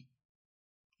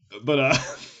 But,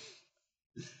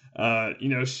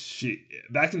 she...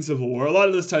 Back in Civil War, a lot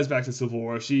of this ties back to Civil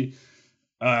War, she...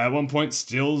 at one point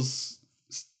steals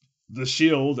the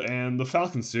shield and the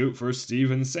Falcon suit for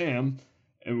Steve and Sam,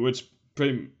 and which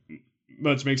pretty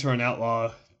much makes her an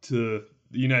outlaw to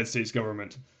the United States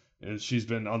government. And she's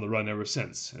been on the run ever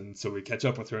since. And so we catch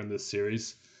up with her in this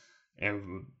series.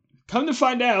 And come to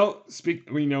find out,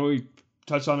 we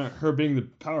touched on her being the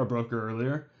power broker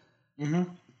earlier. Mm-hmm.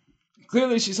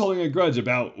 Clearly she's holding a grudge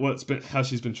about how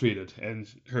she's been treated. And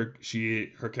her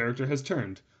character has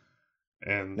turned.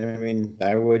 And I mean,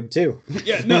 I would too.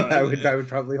 Yeah, no, I would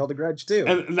probably hold a grudge too.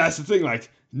 And that's the thing.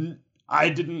 Like, I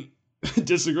didn't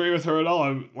disagree with her at all.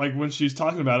 I'm like, when she's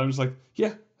talking about it, I'm just like,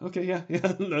 yeah, okay, yeah,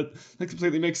 that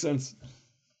completely makes sense.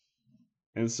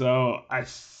 And so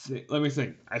let me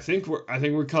think. I think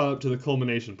we're caught up to the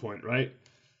culmination point, right?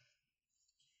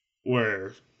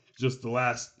 Where just the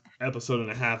last episode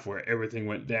and a half, where everything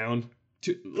went down.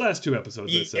 Last two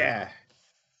episodes, I'd say.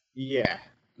 Yeah.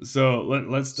 So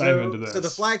let's dive into this. So the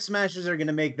Flag Smashers are going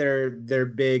to make their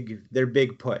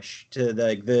big push to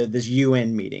this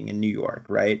UN meeting in New York,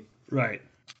 right? Right.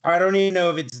 I don't even know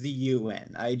if it's the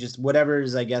UN. Whatever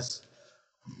is, I guess,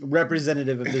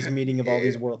 representative of this meeting of all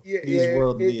these world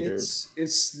leaders.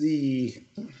 It's the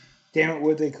damn it,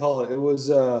 what they call it? It was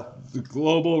the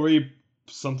global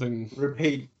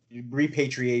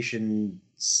repatriation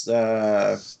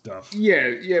stuff.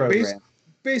 Yeah.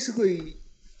 Basically.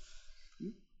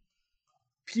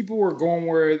 People were going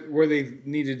where they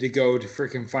needed to go to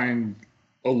freaking find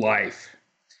a life.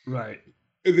 Right.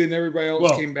 And then everybody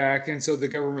else came back, and so the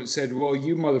government said, well,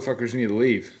 you motherfuckers need to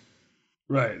leave.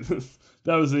 Right.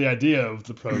 That was the idea of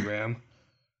the program.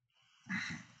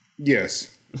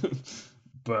 Yes.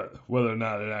 But whether or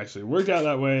not it actually worked out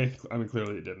that way, I mean,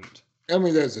 clearly it didn't. I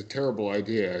mean, that's a terrible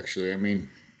idea, actually. I mean,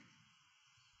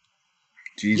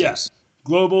 Jesus.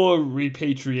 Global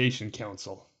Repatriation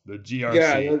Council, the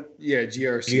GRC. Yeah,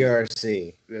 GRC.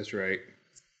 GRC. That's right.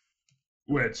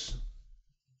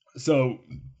 So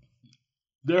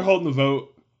they're holding the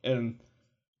vote, and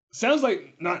sounds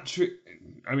like not true.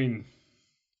 I mean,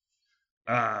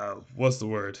 what's the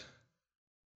word?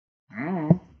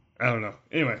 I don't know.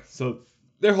 Anyway, so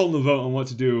they're holding the vote on what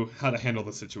to do, how to handle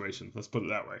the situation. Let's put it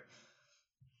that way.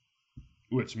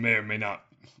 Which may or may not,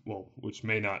 which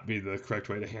may not be the correct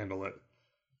way to handle it.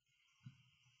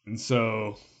 And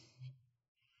so,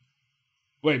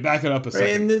 wait, back it up a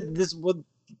second. And this would.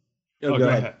 Oh, go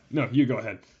ahead. No, you go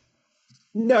ahead.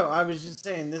 No, I was just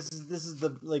saying this is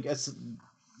the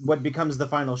what becomes the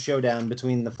final showdown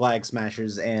between the Flag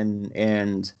Smashers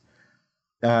and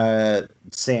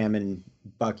Sam and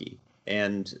Bucky,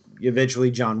 and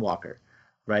eventually John Walker,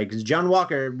 right? Because John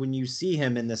Walker, when you see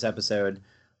him in this episode,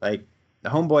 like the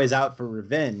homeboy is out for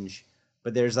revenge,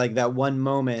 but there's like that one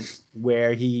moment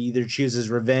where he either chooses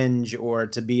revenge or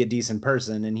to be a decent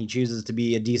person, and he chooses to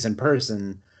be a decent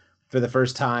person for the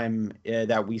first time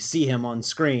that we see him on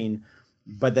screen.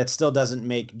 But that still doesn't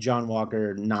make John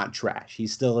Walker not trash.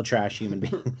 He's still a trash human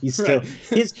being. He's still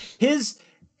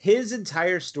his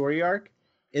entire story arc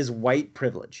is white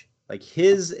privilege. Like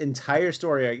his entire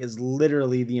story arc is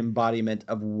literally the embodiment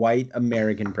of white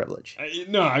American privilege.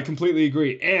 No, I completely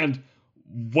agree. And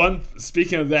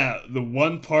speaking of that, the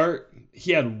one part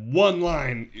he had one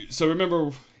line. So remember,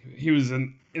 he was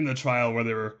in the trial where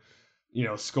they were,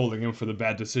 scolding him for the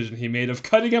bad decision he made of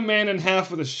cutting a man in half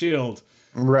with a shield.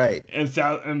 Right. And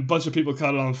a bunch of people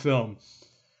caught it on film.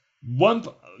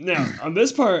 Now, on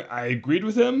this part, I agreed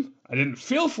with him. I didn't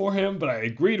feel for him, but I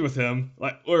agreed with him.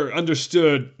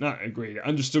 Understood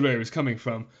where he was coming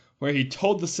from. Where he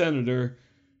told the senator,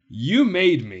 "You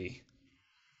made me."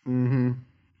 Mm-hmm.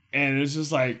 And it's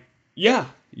just like, yeah,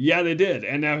 they did.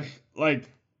 And now,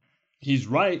 he's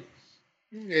right.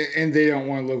 And they don't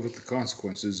want to live with the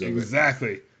consequences of it.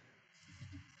 Exactly.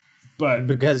 But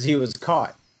because he was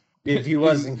caught. If he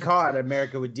wasn't caught,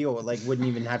 America wouldn't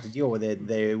even have to deal with it.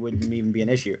 They wouldn't even be an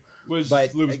issue. Which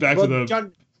loops back to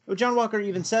the John Walker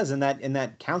even says in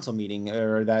that council meeting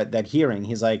or that hearing,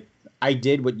 he's like, "I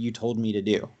did what you told me to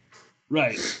do."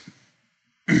 Right.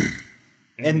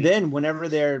 And then whenever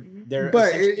they're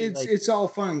but it's all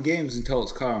fun and games until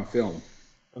it's caught on film.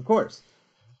 Of course.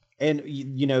 And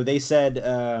they said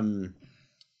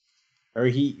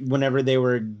whenever they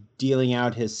were dealing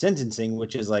out his sentencing,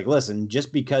 which is like, listen,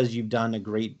 just because you've done a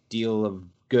great deal of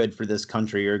good for this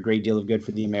country or a great deal of good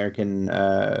for the American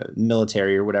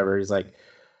military or whatever, he's like,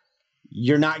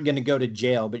 you're not going to go to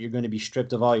jail, but you're going to be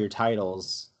stripped of all your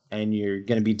titles and you're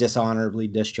going to be dishonorably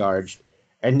discharged.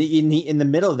 And in the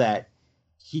middle of that,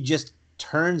 he just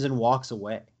turns and walks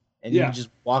away, and he just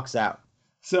walks out.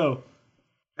 So,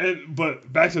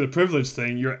 but back to the privilege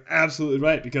thing, you're absolutely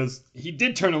right, because he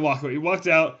did turn and walk away. He walked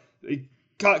out, he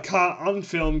got caught on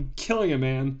film killing a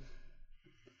man,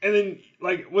 and then,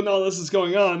 when all this is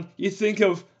going on, you think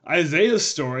of Isaiah's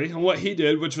story and what he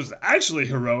did, which was actually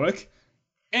heroic,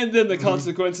 and then the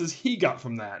consequences he got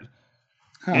from that.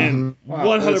 Huh. And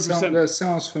 100%. That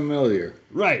sounds familiar.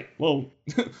 Right. Well,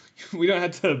 we don't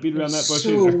have to beat around that bush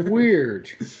so either. Weird.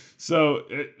 So,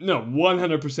 no,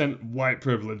 100% white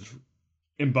privilege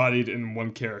embodied in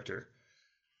one character.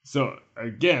 So,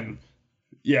 again,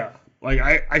 yeah,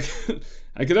 I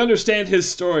could understand his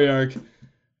story arc,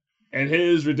 and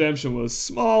his redemption was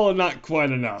small and not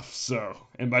quite enough. So,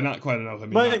 and by not quite enough, I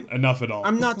mean not enough at all.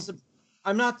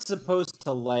 I'm not supposed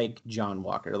to like John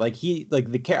Walker.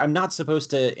 I'm not supposed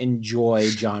to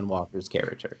enjoy John Walker's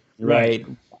character, right?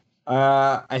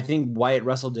 I think Wyatt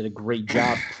Russell did a great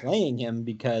job playing him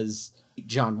because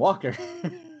John Walker.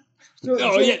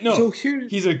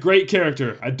 He's a great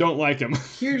character. I don't like him.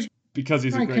 Here's because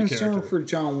he's a great character. My concern for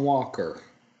John Walker.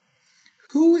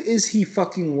 Who is he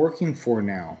fucking working for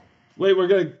now? Wait,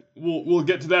 we'll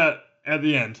get to that at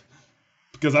the end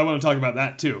because I want to talk about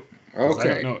that too. Okay.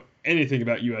 I don't know anything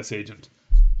about U.S. Agent.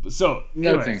 So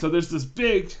anyway, so there's this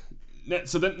big.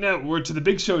 So then now we're to the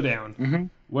big showdown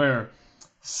where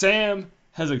Sam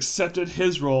has accepted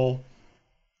his role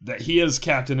that he is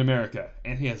Captain America,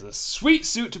 and he has a sweet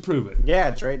suit to prove it. Yeah,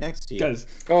 it's right next to you.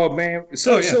 Oh man!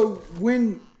 So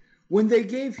when they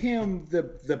gave him the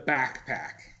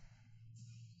backpack,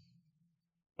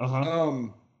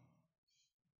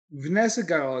 Vanessa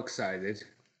got all excited.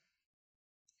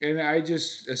 And I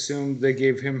just assumed they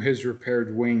gave him his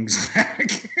repaired wings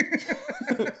back.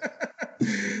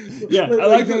 Yeah, But, I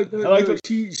like no, that. I like that.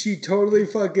 She totally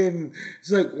fucking.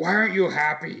 She's like, why aren't you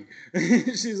happy?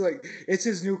 She's like, it's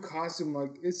his new costume.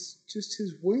 Like, it's just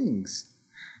his wings.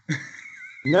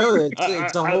 No,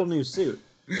 it's a I- whole new suit.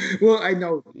 Well, I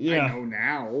know. Yeah. I know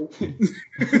now.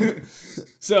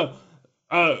 So,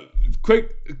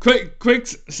 quick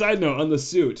side note on the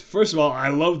suit. First of all, I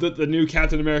love that the new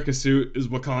Captain America suit is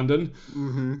Wakandan,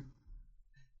 Mm-hmm.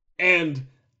 and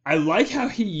I like how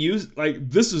he used I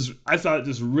thought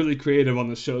just really creative on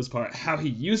the show's part. How he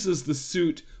uses the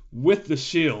suit with the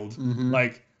shield, Mhm.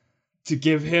 like to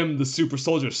give him the super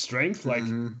soldier strength, like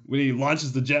Mhm. when he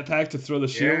launches the jetpack to throw the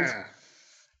shield, Yeah.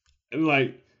 and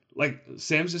like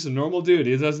Sam's just a normal dude.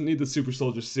 He doesn't need the super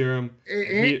soldier serum.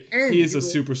 And He is a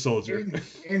super soldier.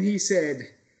 And he said,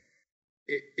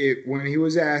 when he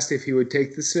was asked if he would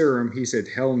take the serum, he said,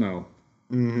 "Hell no."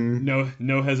 Mm-hmm.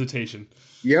 No hesitation.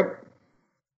 Yep.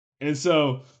 And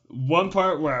so one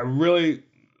part where I really,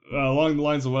 along the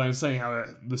lines of what I'm saying, how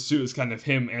the suit is kind of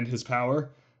him and his power,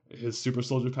 his super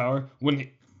soldier power.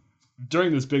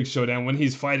 During this big showdown, when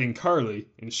he's fighting Carly,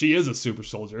 and she is a super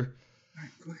soldier,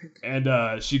 Go ahead.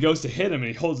 and she goes to hit him, and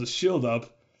he holds his shield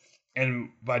up, and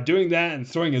by doing that and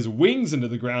throwing his wings into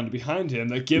the ground behind him,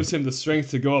 that gives him the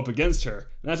strength to go up against her.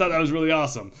 And I thought that was really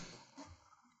awesome.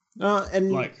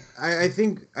 And Like- I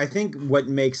think what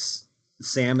makes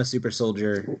Sam a super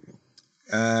soldier,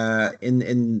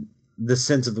 in the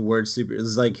sense of the word super,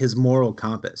 is like his moral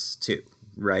compass too,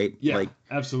 right? Yeah, Like,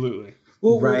 absolutely.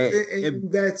 Well, Right.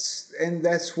 and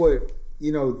that's what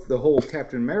the whole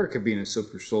Captain America being a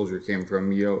super soldier came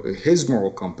from. His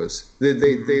moral compass.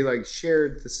 They like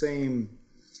shared the same.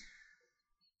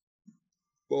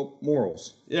 Well,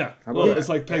 morals. Yeah. How Well, about it's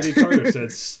that? like Peggy Carter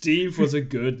said, Steve was a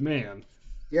good man.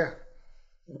 Yeah.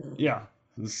 Yeah.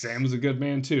 And Sam was a good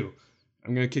man too.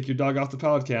 I'm gonna kick your dog off the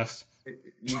podcast.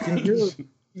 You can hear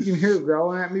her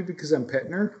growling at me because I'm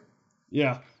petting her.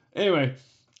 Yeah. Anyway.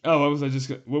 Oh, what was I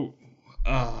just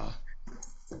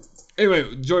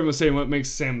Anyway, Jordan was saying what makes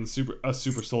Sam a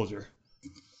super soldier.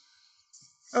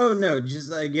 oh no,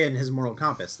 just again his moral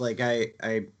compass. Like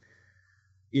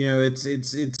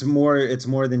it's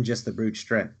more than just the brute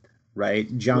strength,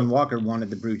 right? John Walker wanted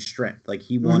the brute strength. Like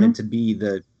he wanted to be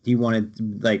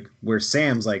where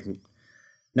Sam's like,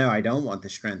 no, I don't want the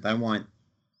strength. I want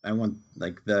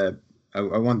like I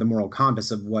want the moral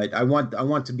compass of what I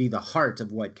want to be the heart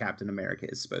of what Captain America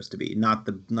is supposed to be, not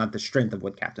the strength of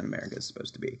what Captain America is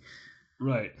supposed to be.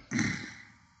 Right.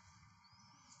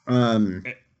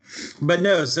 But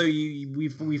no, so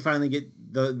we finally get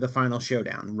the final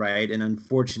showdown, right? And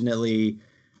unfortunately,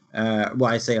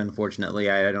 I say unfortunately,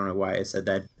 I don't know why I said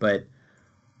that, but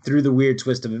through the weird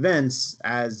twist of events,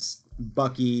 as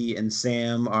Bucky and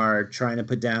Sam are trying to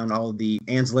put down all of the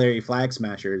ancillary flag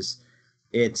smashers,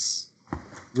 it's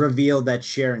revealed that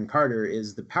Sharon Carter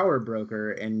is the power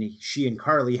broker, and she and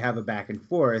Carly have a back and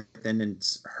forth, and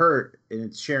it's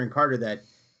Sharon Carter that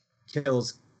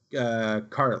kills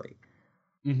Carly.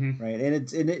 Mm-hmm. Right, and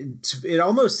it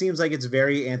almost seems like it's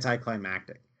very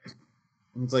anticlimactic.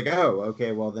 It's like, oh,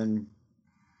 okay, well then,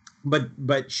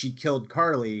 but she killed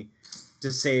Carly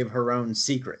to save her own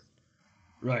secret,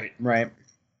 Right. right?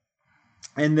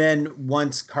 And then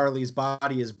once Carly's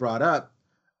body is brought up,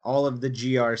 all of the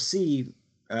GRC,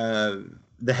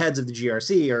 the heads of the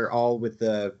GRC are all with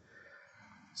the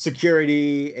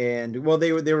security, and well,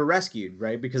 they were rescued,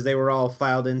 right? Because they were all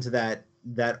filed into that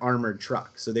armored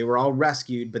truck. So they were all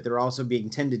rescued, but they're also being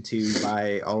tended to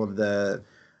by all of the,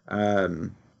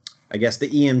 I guess the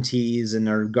EMTs, and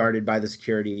are guarded by the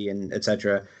security and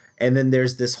etc. And then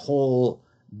there's this whole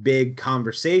big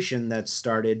conversation that's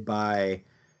started by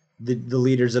the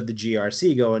leaders of the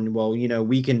GRC going, well,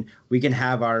 we can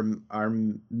have our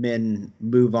men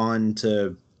move on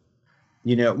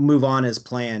as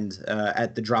planned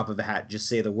at the drop of a hat. Just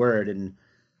say the word. And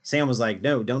Sam was like,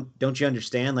 no, don't you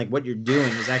understand? Like, what you're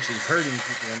doing is actually hurting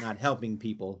people and not helping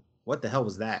people. What the hell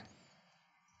was that?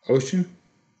 Ocean.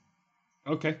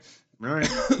 Okay. All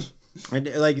right. And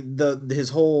like his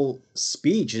whole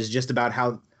speech is just about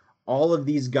how all of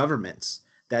these governments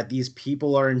that these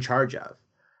people are in charge of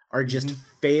are just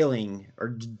failing,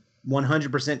 or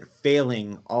 100%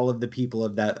 failing all of the people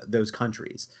of those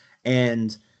countries.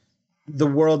 And the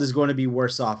world is going to be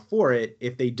worse off for it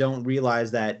if they don't realize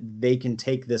that they can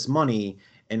take this money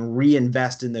and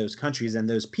reinvest in those countries and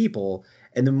those people.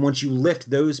 And then once you lift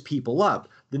those people up,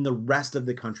 then the rest of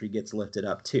the country gets lifted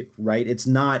up too, right? It's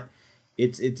not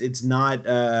invest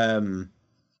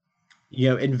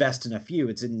in a few.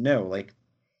 It's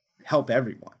help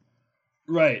everyone.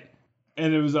 Right.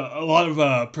 And it was a lot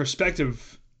of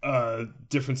perspective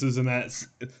differences in that.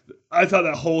 I thought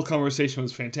that whole conversation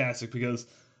was fantastic because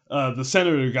the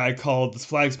senator guy called the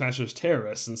Flag Smashers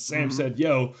terrorists, and Sam Mhm. said,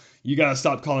 "Yo, you gotta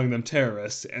stop calling them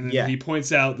terrorists." And then Yeah. he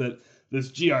points out that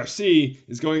this GRC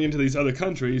is going into these other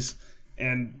countries,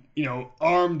 and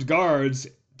armed guards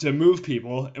to move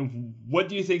people. And what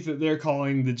do you think that they're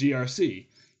calling the GRC?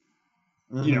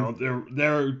 Mhm.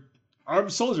 They're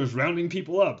armed soldiers rounding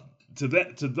people up. To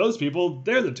those people,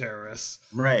 they're the terrorists.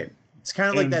 Right. It's kind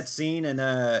of like And- that scene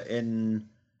in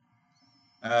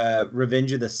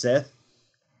Revenge of the Sith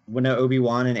when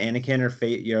Obi-Wan and Anakin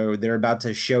are they're about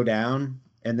to show down,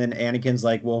 and then Anakin's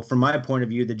like, "Well, from my point of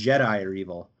view, the Jedi are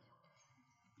evil."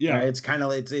 Yeah, Right? It's kind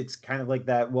of like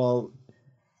that. Well,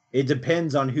 it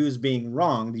depends on who's being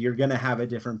wronged. You're gonna have a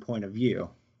different point of view.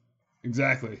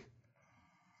 exactly.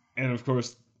 And of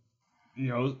course,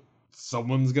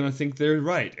 someone's gonna think they're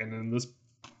right, and in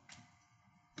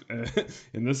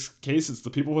this case, it's the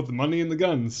people with the money and the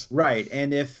guns. Right.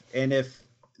 And if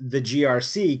the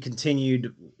GRC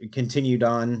continued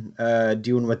on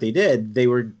doing what they did, they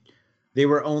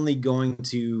were only going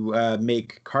to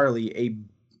make Carly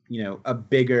a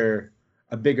bigger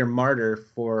martyr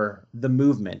for the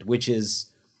movement, which is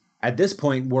at this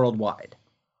point worldwide.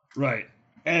 Right.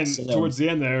 And So- towards the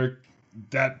end there,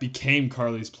 that became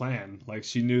Carly's plan. Like,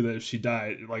 she knew that if she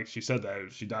died, like she said that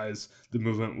if she dies, the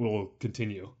movement will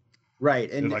continue.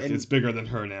 Right. And And it's bigger than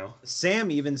her now.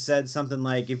 Sam even said something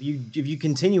like, if you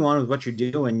continue on with what you're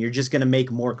doing, you're just going to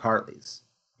make more Carlys.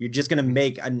 You're just going to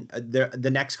make the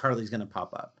next Carly's going to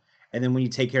pop up. And then when you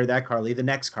take care of that Carly, the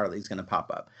next Carly's going to pop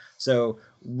up. So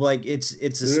like it's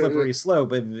a slippery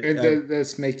slope.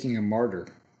 That's making a martyr.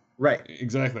 Right.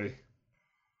 Exactly.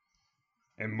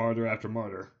 And martyr after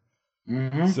martyr.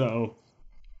 Mm-hmm. So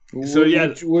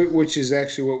yeah. Which is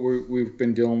actually what we've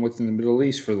been dealing with in the Middle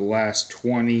East for the last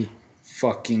 20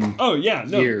 fucking Oh yeah,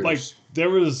 no, years. like there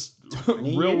was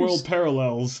 20 real years? world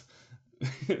parallels.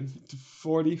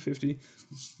 40, 50,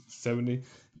 70.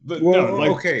 But Well, no,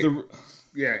 like okay. the,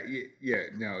 Yeah,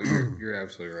 no, you're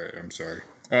absolutely right. I'm sorry.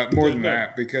 More than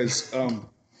that, because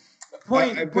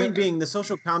Point being, the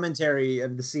social commentary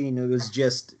of the scene, it was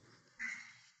just,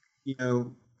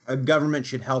 a government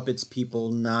should help its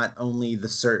people, not only a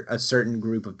certain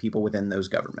group of people within those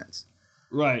governments.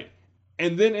 right.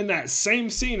 And then in that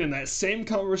same scene, in that same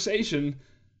conversation,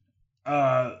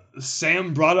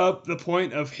 Sam brought up the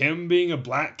point of him being a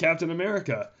black Captain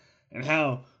America and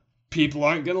how people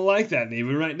aren't going to like that. And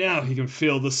even right now, he can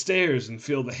feel the stares and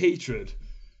feel the hatred.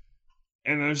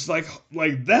 And I was like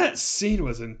that scene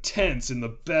was intense in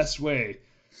the best way.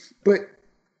 but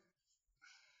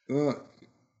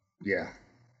yeah.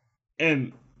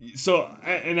 And so,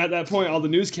 and at that point, all the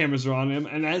news cameras are on him.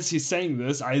 And as he's saying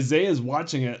this, Isaiah's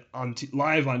watching it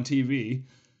live on TV.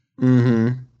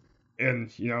 Mm-hmm.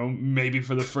 And, maybe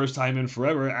for the first time in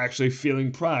forever, actually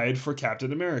feeling pride for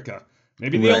Captain America.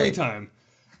 Maybe the only Right. time.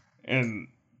 And,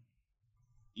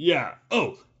 yeah.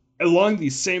 Oh, along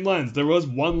these same lines, there was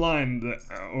one line that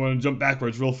I want to jump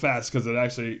backwards real fast because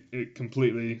it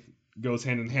completely goes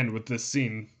hand in hand with this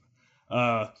scene.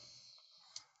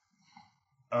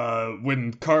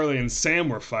 When Carly and Sam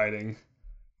were fighting,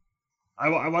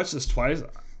 I watched this twice.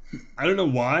 I don't know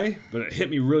why, but it hit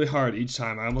me really hard each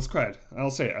time. I almost cried.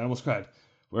 I'll say it. I almost cried.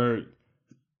 Where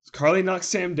Carly knocks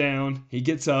Sam down, he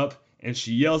gets up, and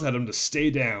she yells at him to stay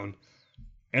down,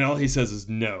 and all he says is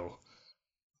no.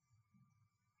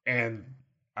 And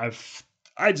I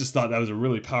just thought that was a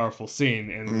really powerful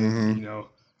scene, and Mhm.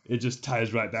 it just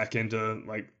ties right back into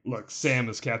like, look, Sam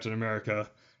is Captain America,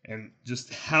 and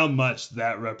just how much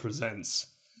that represents,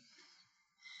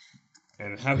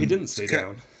 and how he didn't stay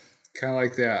down. Kind of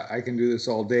like that I can do this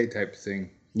all day type of thing.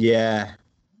 Yeah.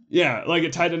 Yeah, like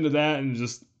it tied into that, and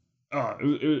just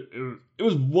it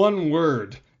was one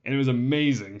word, and it was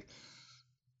amazing.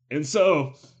 And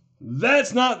so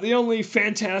that's not the only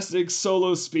fantastic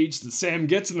solo speech that Sam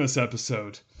gets in this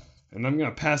episode. And I'm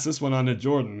gonna pass this one on to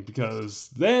Jordan because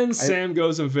then Sam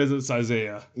goes and visits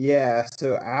Isaiah. Yeah.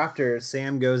 So after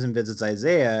Sam goes and visits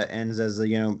Isaiah and says,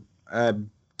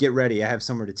 get ready, I have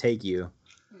somewhere to take you.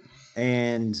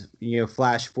 And,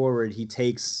 flash forward, he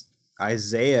takes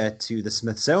Isaiah to the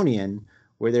Smithsonian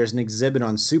where there's an exhibit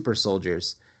on super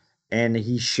soldiers. And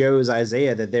he shows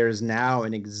Isaiah that there is now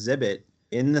an exhibit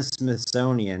in the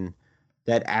Smithsonian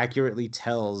that accurately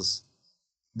tells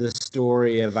the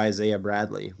story of Isaiah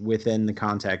Bradley within the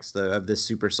context of this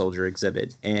super soldier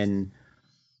exhibit. And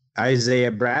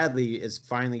Isaiah Bradley is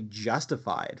finally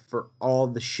justified for all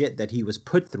the shit that he was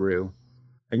put through.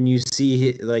 And you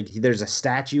see, there's a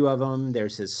statue of him.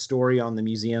 There's his story on the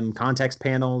museum context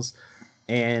panels,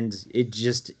 and it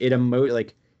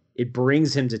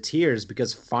brings him to tears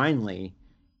because finally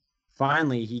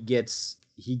he gets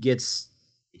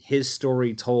his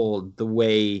story told the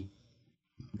way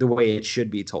it should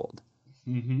be told.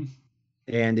 Mm-hmm.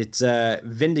 And it's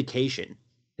vindication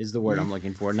is the word I'm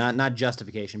looking for. Not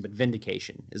justification, but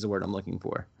vindication is the word I'm looking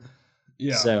for.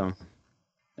 Yeah. So,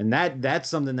 and that's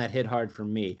something that hit hard for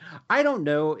me. I don't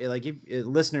know, like, if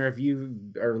listener, if you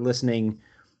are listening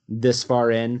this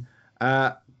far in,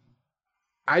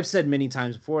 I've said many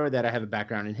times before that I have a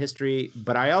background in history,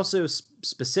 but I also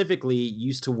specifically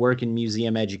used to work in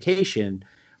museum education,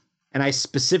 and I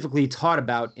specifically taught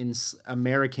about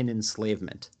American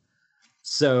enslavement.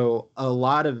 So a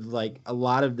lot of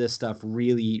this stuff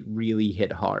really, really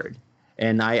hit hard.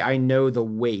 And I know the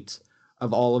weight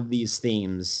of all of these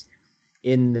themes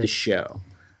in the show.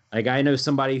 Like, I know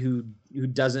somebody who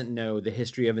doesn't know the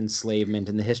history of enslavement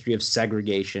and the history of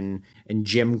segregation and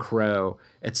Jim Crow,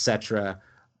 etc.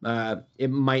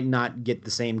 It might not get the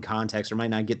same context or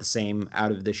might not get the same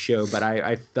out of the show, but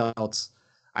I felt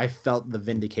the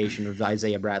vindication of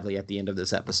Isaiah Bradley at the end of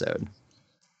this episode.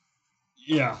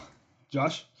 Yeah.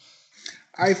 Josh?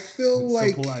 I feel So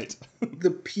like polite.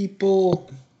 the people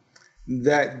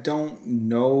that don't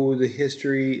know the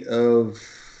history of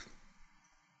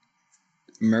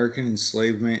American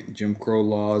enslavement, Jim Crow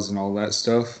laws, and all that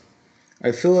stuff,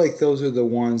 I feel like those are the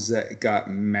ones that got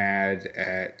mad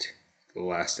at the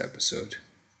last episode.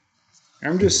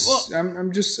 I'm just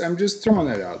throwing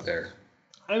that out there.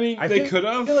 I mean, they could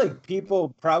have. I feel like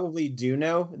people probably do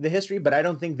know the history, but I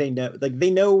don't think they know. Like, they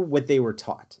know what they were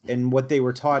taught, and what they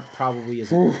were taught probably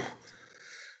isn't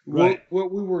Right.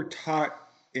 What we were taught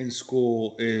in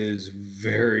school is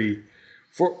very,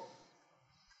 for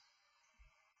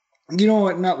you know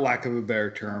what? Not lack of a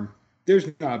better term. There's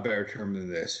not a better term than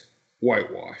this.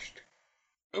 Whitewashed.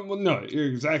 Well, no, you're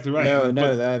exactly right.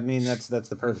 No. I mean, that's the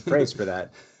perfect phrase for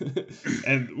that.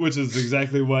 And which is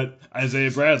exactly what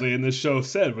Isaiah Bradley in this show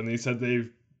said when he said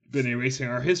they've been erasing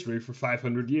our history for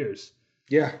 500 years.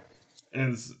 Yeah.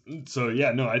 And so,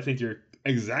 yeah, no, I think you're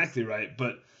exactly right.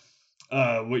 But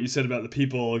what you said about the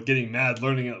people getting mad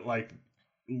learning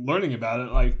about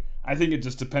it, like, I think it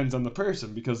just depends on the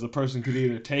person, because the person could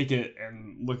either take it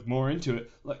and look more into it.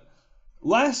 Like,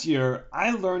 last year,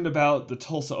 I learned about the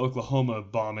Tulsa, Oklahoma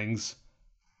bombings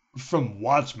from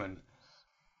Watchmen.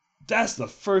 That's the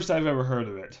first I've ever heard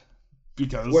of it.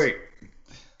 Because Wait,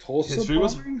 Tulsa history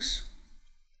was- bombings?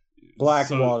 Black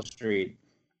Wall Street.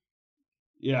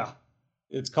 Yeah.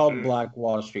 It's called Black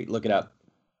Wall Street. Look it up.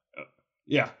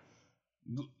 Yeah.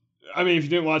 I mean, if you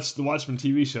didn't watch the Watchmen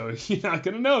TV show, you're not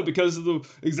going to know, because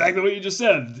of exactly what you just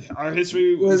said. Our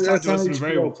history was taught That's to us on in a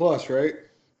very... HBO Plus, right?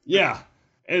 Yeah.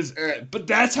 But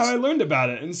that's how I learned about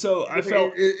it. And so I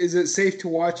felt... Is it safe to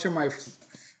watch on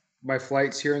my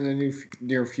flights here in the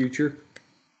near future?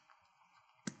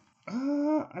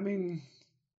 I mean...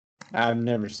 I've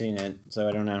never seen it, so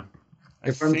I don't know.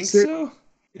 I think so.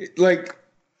 Like,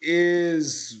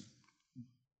 is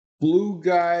Blue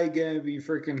Guy gonna be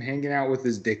freaking hanging out with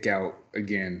his dick out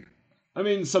again? I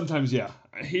mean, sometimes, yeah.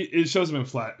 It shows him in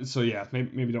flat, so yeah,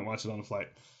 maybe don't watch it on a flight.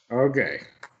 Okay.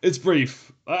 It's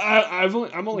brief. I'm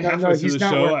only halfway through he's the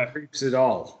not show. wearing briefs at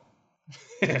all.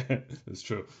 That's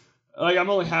true. Like, I'm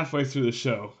only halfway through the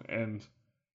show, and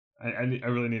I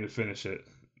really need to finish it.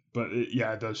 But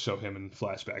it does show him in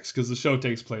flashbacks, because the show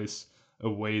takes place a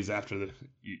ways after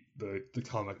the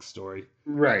comic story.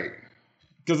 Right.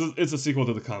 Because it's a sequel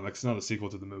to the comics, not a sequel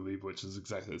to the movie, which is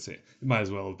exactly the same. It might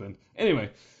as well have been. Anyway,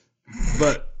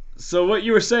 but so what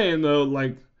you were saying though,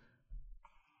 like,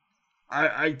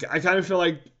 I kind of feel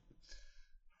like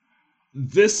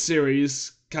this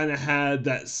series kind of had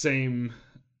that same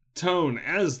tone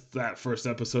as that first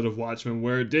episode of Watchmen,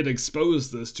 where it did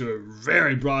expose this to a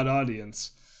very broad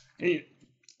audience. And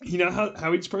you know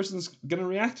how each person's gonna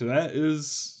react to that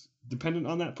is dependent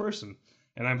on that person,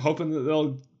 and I'm hoping that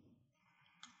they'll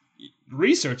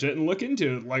research it and look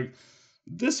into it. Like,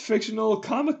 this fictional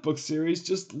comic book series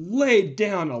just laid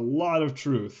down a lot of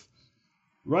truth,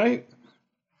 right?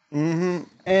 Mm-hmm.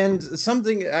 And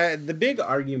something, the big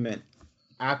argument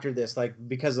after this, like,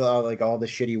 because all the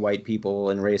shitty white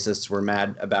people and racists were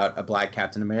mad about a black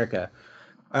Captain America,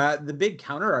 the big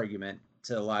counter argument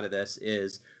to a lot of this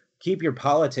is, keep your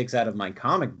politics out of my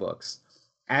comic books,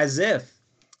 as if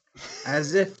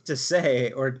to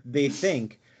say, or they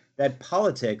think that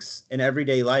politics in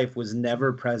everyday life was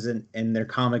never present in their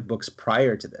comic books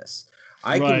prior to this.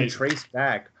 I can trace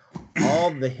back all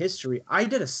the history. I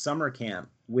did a summer camp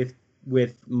with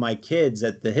my kids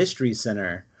at the History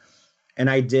Center, and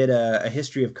I did a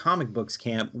history of comic books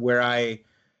camp where I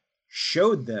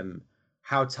showed them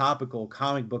how topical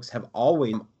comic books have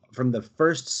always, from the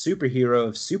first superhero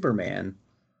of Superman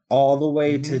all the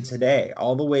way to today,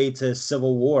 all the way to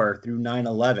Civil War through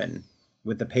 9/11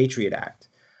 with the Patriot Act.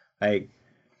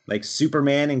 Like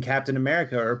Superman and Captain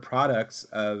America are products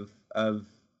of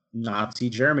Nazi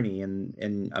Germany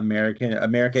and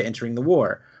America entering the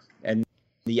war. And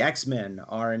the X-Men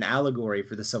are an allegory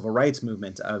for the civil rights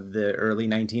movement of the early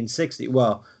 1960s.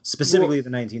 Well, specifically the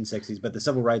 1960s, but the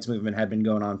civil rights movement had been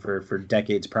going on for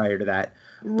decades prior to that.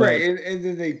 Right, and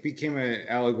then they became an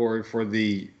allegory for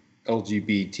the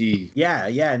LGBT.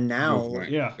 Yeah, now,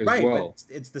 yeah, right. Well.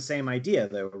 But it's the same idea,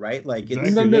 though, right? Like, it's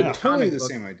Exactly, yeah. totally the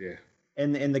same idea.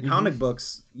 And in the comic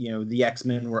books, the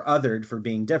X-Men were othered for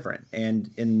being different. And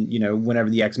whenever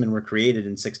the X-Men were created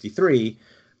in '63,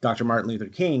 Dr. Martin Luther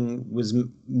King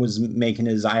was making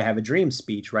his "I Have a Dream"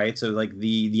 speech, right? So like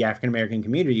the African American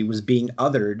community was being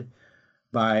othered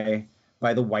by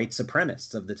the white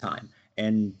supremacists of the time.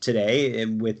 And today,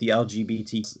 with the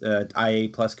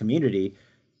LGBTIA plus community,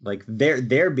 like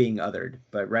they're being othered.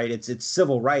 But right, it's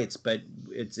civil rights, but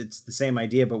it's the same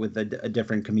idea, but with a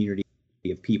different community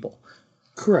of people.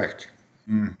 Correct.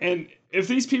 And if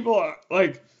these people are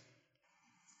like,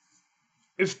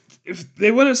 if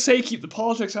they want to say keep the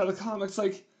politics out of the comics,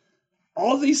 like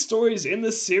all these stories in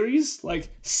this series, like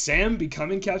Sam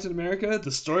becoming Captain America,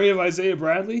 the story of Isaiah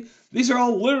Bradley, these are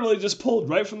all literally just pulled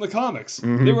right from the comics.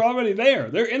 They were already there.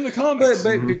 They're in the comics.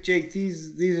 But Jake, these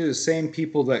are the same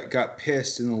people that got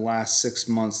pissed in the last 6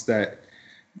 months that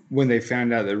when they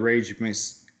found out that Rage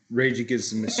Against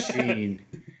the Machine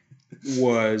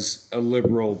was a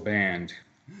liberal band.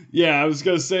 Yeah, I was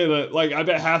gonna say that. Like, I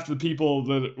bet half the people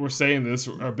that were saying this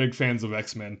are big fans of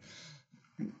X-Men.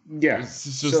 Yeah,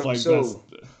 It's just that's.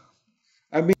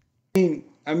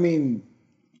 I mean,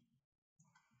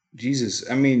 Jesus.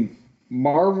 I mean,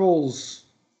 Marvel's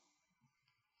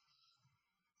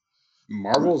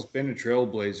been a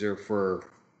trailblazer for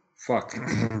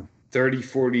 30,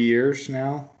 40 years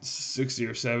now. 60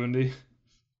 or 70.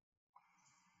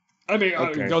 I mean,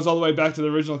 Okay. it goes all the way back to the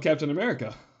original Captain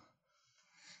America.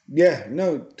 Yeah,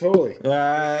 no, totally.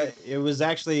 It was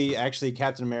actually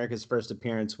Captain America's first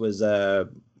appearance was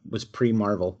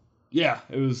pre-Marvel. Yeah,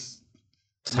 it was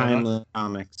Timeless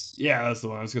Comics. Yeah, that's the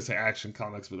one. I was gonna say Action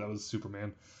Comics, but that was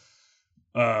Superman.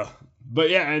 But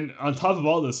yeah, and on top of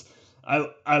all this,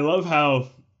 I love how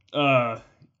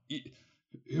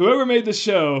whoever made the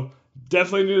show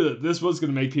definitely knew that this was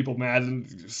going to make people mad.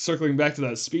 And circling back to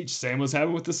that speech Sam was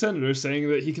having with the senator, saying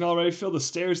that he can already feel the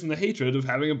stares and the hatred of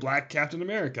having a black Captain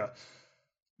America.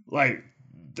 Like,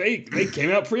 they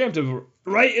came out preemptive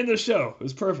right in the show. It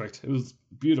was perfect. It was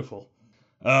beautiful.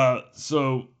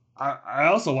 So I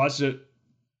also watched it.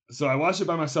 So I watched it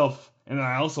by myself, and then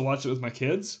I also watched it with my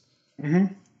kids.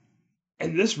 Mm-hmm.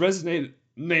 And this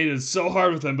resonated so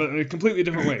hard with them, but in a completely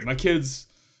different way. My kids,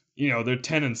 they're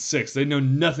 10 and 6. They know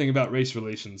nothing about race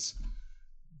relations.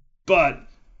 But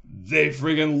they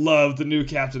friggin' love the new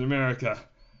Captain America.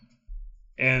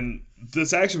 And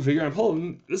this action figure I'm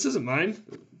holding, this isn't mine.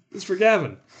 It's for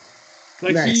Gavin.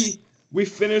 Like, nice. We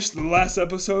finished the last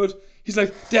episode. He's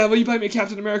like, Dad, will you buy me a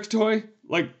Captain America toy?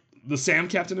 Like, the Sam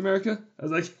Captain America? I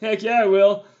was like, heck yeah, I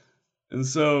will. And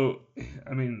so,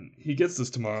 I mean, he gets this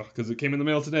tomorrow because it came in the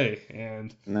mail today.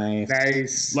 And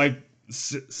nice. Like,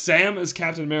 Sam as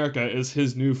Captain America is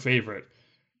his new favorite.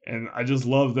 And I just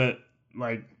love that,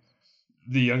 like,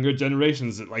 the younger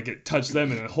generations, it touched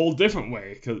them in a whole different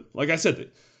way. Because, like I said,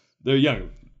 they're young.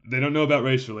 They don't know about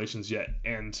race relations yet.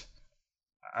 And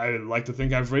I like to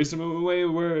think I've raised them in a way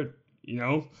where,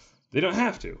 they don't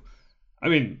have to. I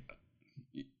mean...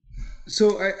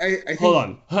 So I think... Hold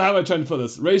on. How am I trying to put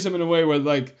this? Raise them in a way where,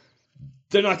 like,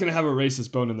 they're not going to have a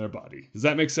racist bone in their body. Does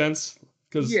that make sense?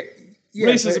 Because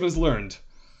racism is learned.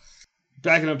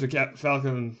 Backing up to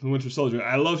Falcon and the Winter Soldier,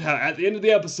 I loved how at the end of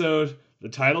the episode, the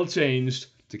title changed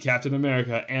to Captain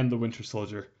America and the Winter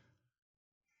Soldier.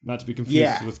 Not to be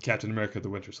confused with Captain America, the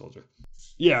Winter Soldier.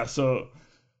 Yeah, so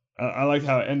I like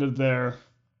how it ended there.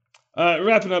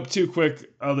 Wrapping up 2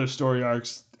 quick other story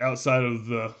arcs outside of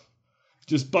the...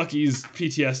 just Bucky's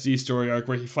PTSD story arc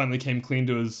where he finally came clean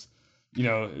to his,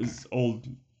 his old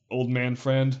man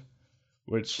friend,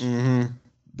 which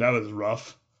that was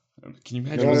rough. Can you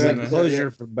imagine? It was that? like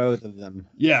closure for both of them.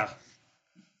 Yeah,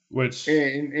 which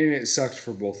and it sucked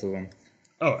for both of them.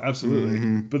 Oh,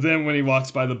 absolutely. But then when he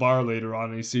walks by the bar later on,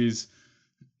 and he sees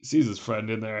his friend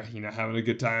in there, having a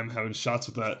good time, having shots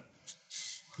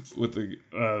with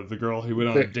the girl he went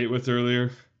on a date with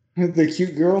earlier. The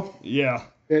cute girl. Yeah.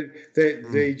 That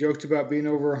they joked about being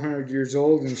over 100 years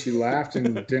old, and she laughed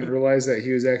and didn't realize that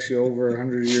he was actually over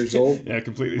 100 years old. Yeah,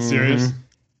 completely serious.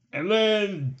 And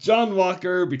then John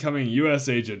Walker becoming U.S.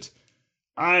 agent.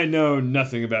 I know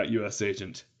nothing about U.S.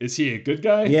 Agent. Is he a good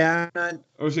guy? Yeah,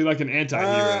 Or is he like an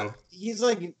anti-hero? he's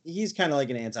kind of like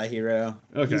an anti-hero.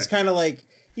 Okay. He's kind of like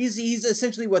he's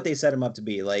essentially what they set him up to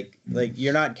be. Like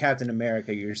you're not Captain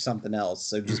America, you're something else.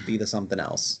 So just be the something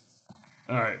else.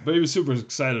 All right, but he was super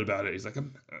excited about it. He's like,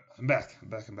 I'm back.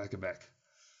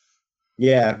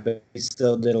 Yeah, but he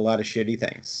still did a lot of shitty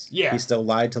things. Yeah. He still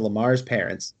lied to Lamar's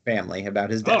family about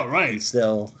his death. Oh, right. He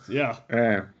still Yeah.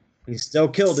 he still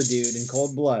killed a dude in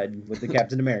cold blood with the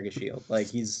Captain America shield. Like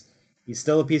he's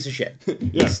still a piece of shit.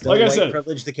 Yeah, He's still like I white said,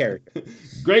 privileged the character.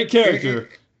 great character.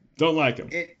 Don't like him.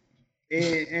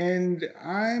 And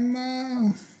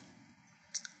I'm,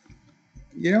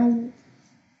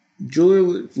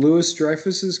 Julia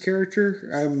Louis-Dreyfus's character,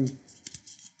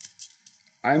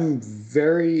 I'm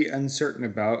very uncertain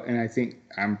about, and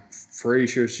I'm pretty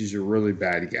sure she's a really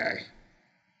bad guy.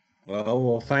 Well,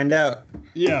 we'll find out.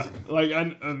 Yeah, like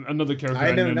another character.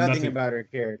 I know nothing about her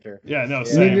character. Yeah, no, Me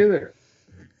same. neither.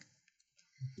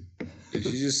 She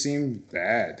just seemed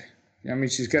bad. I mean,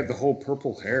 she's got the whole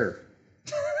purple hair.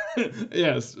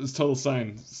 Yeah, it's total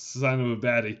sign of a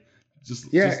baddie.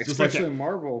 Just Especially like in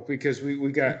Marvel, because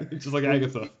we got just like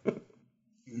Agatha.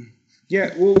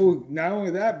 yeah. Well, not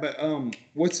only that, but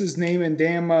what's his name in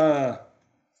damn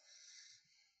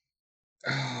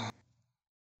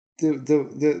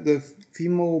the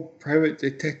female private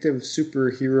detective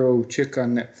superhero chick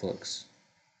on Netflix.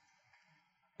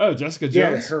 Oh, Jessica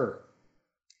Jones.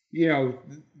 Yeah, her.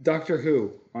 Doctor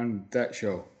Who on that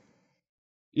show.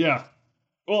 Yeah.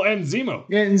 Well, and Zemo.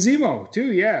 Yeah, and Zemo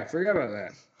too. Yeah, forgot about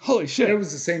that. Holy shit! It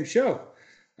was the same show.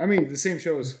 I mean, the same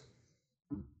show as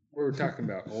we were talking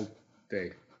about all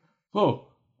day. Oh,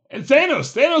 and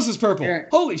Thanos. Thanos is purple. Yeah.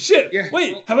 Holy shit! Yeah.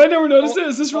 Wait, have I never noticed it?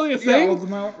 Is this really a thing? Yeah, all the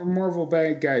Marvel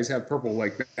bad guys have purple,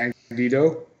 like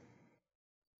Magneto.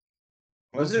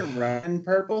 Was it Ronan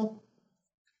purple?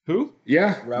 Who?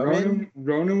 Yeah, Ronan?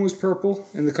 Ronan was purple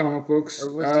in the comic books.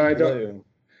 Or was he blue?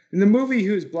 In the movie, he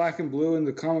was black and blue. In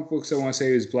the comic books, I want to say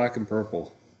he was black and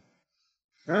purple.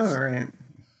 Oh, all right.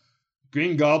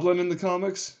 Green Goblin in the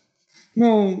comics?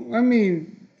 No, I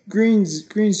mean Green's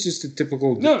just a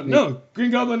typical. No.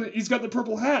 Green Goblin. He's got the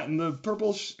purple hat and the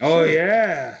purple. Oh shirt.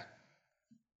 yeah.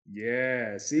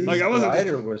 Yeah. See. Like I wasn't.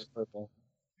 Spider was purple.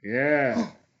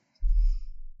 Yeah.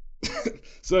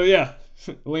 So yeah,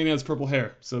 Elaine has purple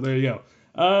hair. So there you go.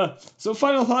 So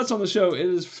final thoughts on the show. It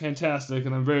is fantastic,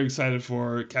 and I'm very excited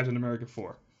for Captain America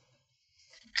 4.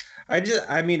 I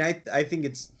think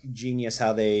it's genius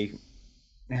how they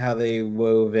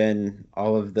wove in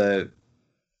all of the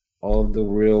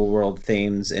real world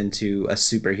themes into a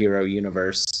superhero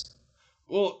universe.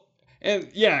 Well, and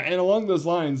along those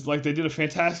lines, like they did a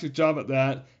fantastic job at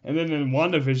that. And then in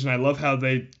WandaVision, I love how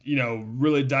they,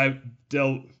 really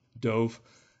dove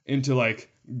into like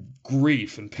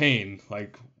grief and pain,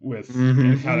 like with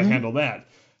and how to handle that.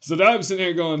 So now I'm sitting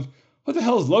here going, what the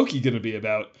hell is Loki going to be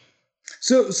about?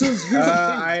 So here's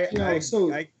the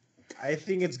thing. I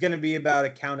think it's going to be about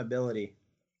accountability.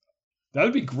 That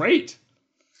would be great.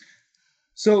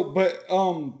 So, but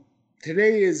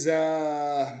today is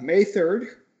May 3rd.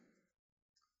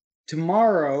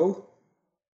 Tomorrow,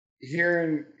 here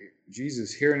in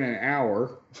an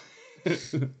hour,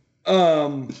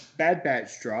 Bad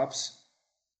Batch drops.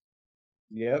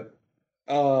 Yep.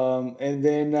 And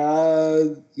then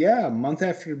a month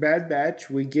after Bad Batch,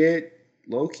 we get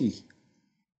Loki.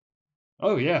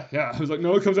 Oh yeah. I was like,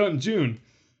 no, it comes out in June.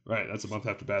 Right, that's a month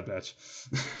after Bad Batch.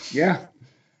 Yeah.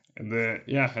 And then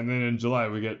in July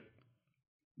we get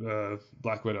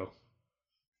Black Widow,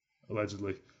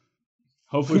 allegedly.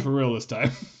 Hopefully for real this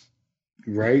time.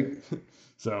 Right.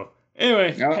 So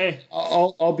anyway, hey,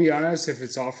 I'll be honest. If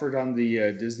it's offered on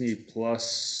the Disney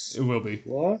Plus, it will be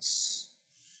Plus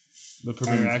the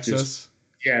premiere access.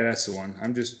 That's the one.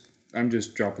 I'm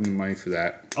just dropping the money for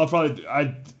that.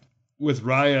 With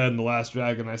Raya and The Last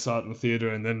Dragon, I saw it in the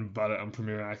theater and then bought it on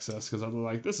premiere access because I was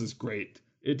like, this is great.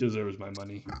 It deserves my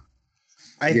money.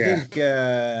 I think.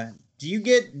 Do you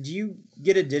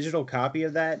get a digital copy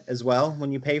of that as well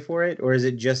when you pay for it, or is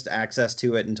it just access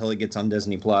to it until it gets on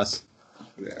Disney Plus?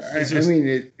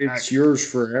 It's yours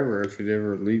forever. If it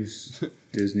ever leaves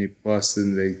Disney Plus,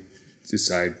 then they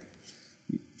decide.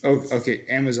 Oh, okay.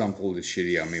 Amazon pulled a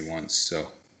shitty on me once,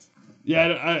 so.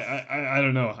 Yeah, I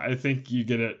don't know. I think you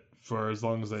get it for as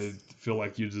long as they feel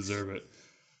like you deserve it.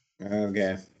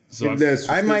 Okay. So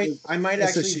I might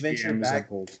actually venture back.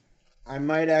 I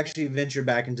might actually venture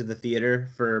back into the theater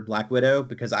for Black Widow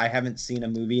because I haven't seen a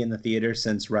movie in the theater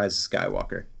since Rise of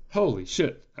Skywalker. Holy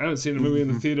shit. I haven't seen a movie in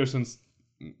the theater since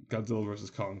Godzilla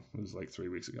vs. Kong. It was like 3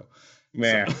 weeks ago.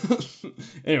 Yeah. So,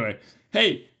 anyway,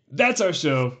 hey, that's our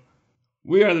show.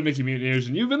 We are the Mickey Mutineers,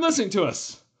 and you've been listening to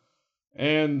us.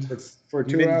 And For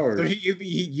 2 hours.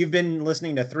 You've been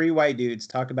listening to three white dudes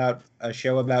talk about a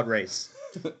show about race.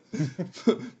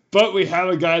 but we have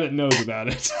a guy that knows about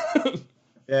it.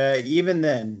 Even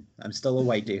then, I'm still a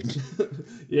white dude.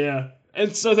 Yeah.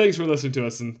 And so thanks for listening to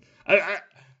us. And I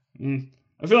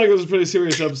feel like this was a pretty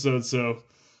serious episode, so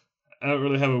I don't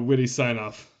really have a witty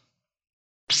sign-off.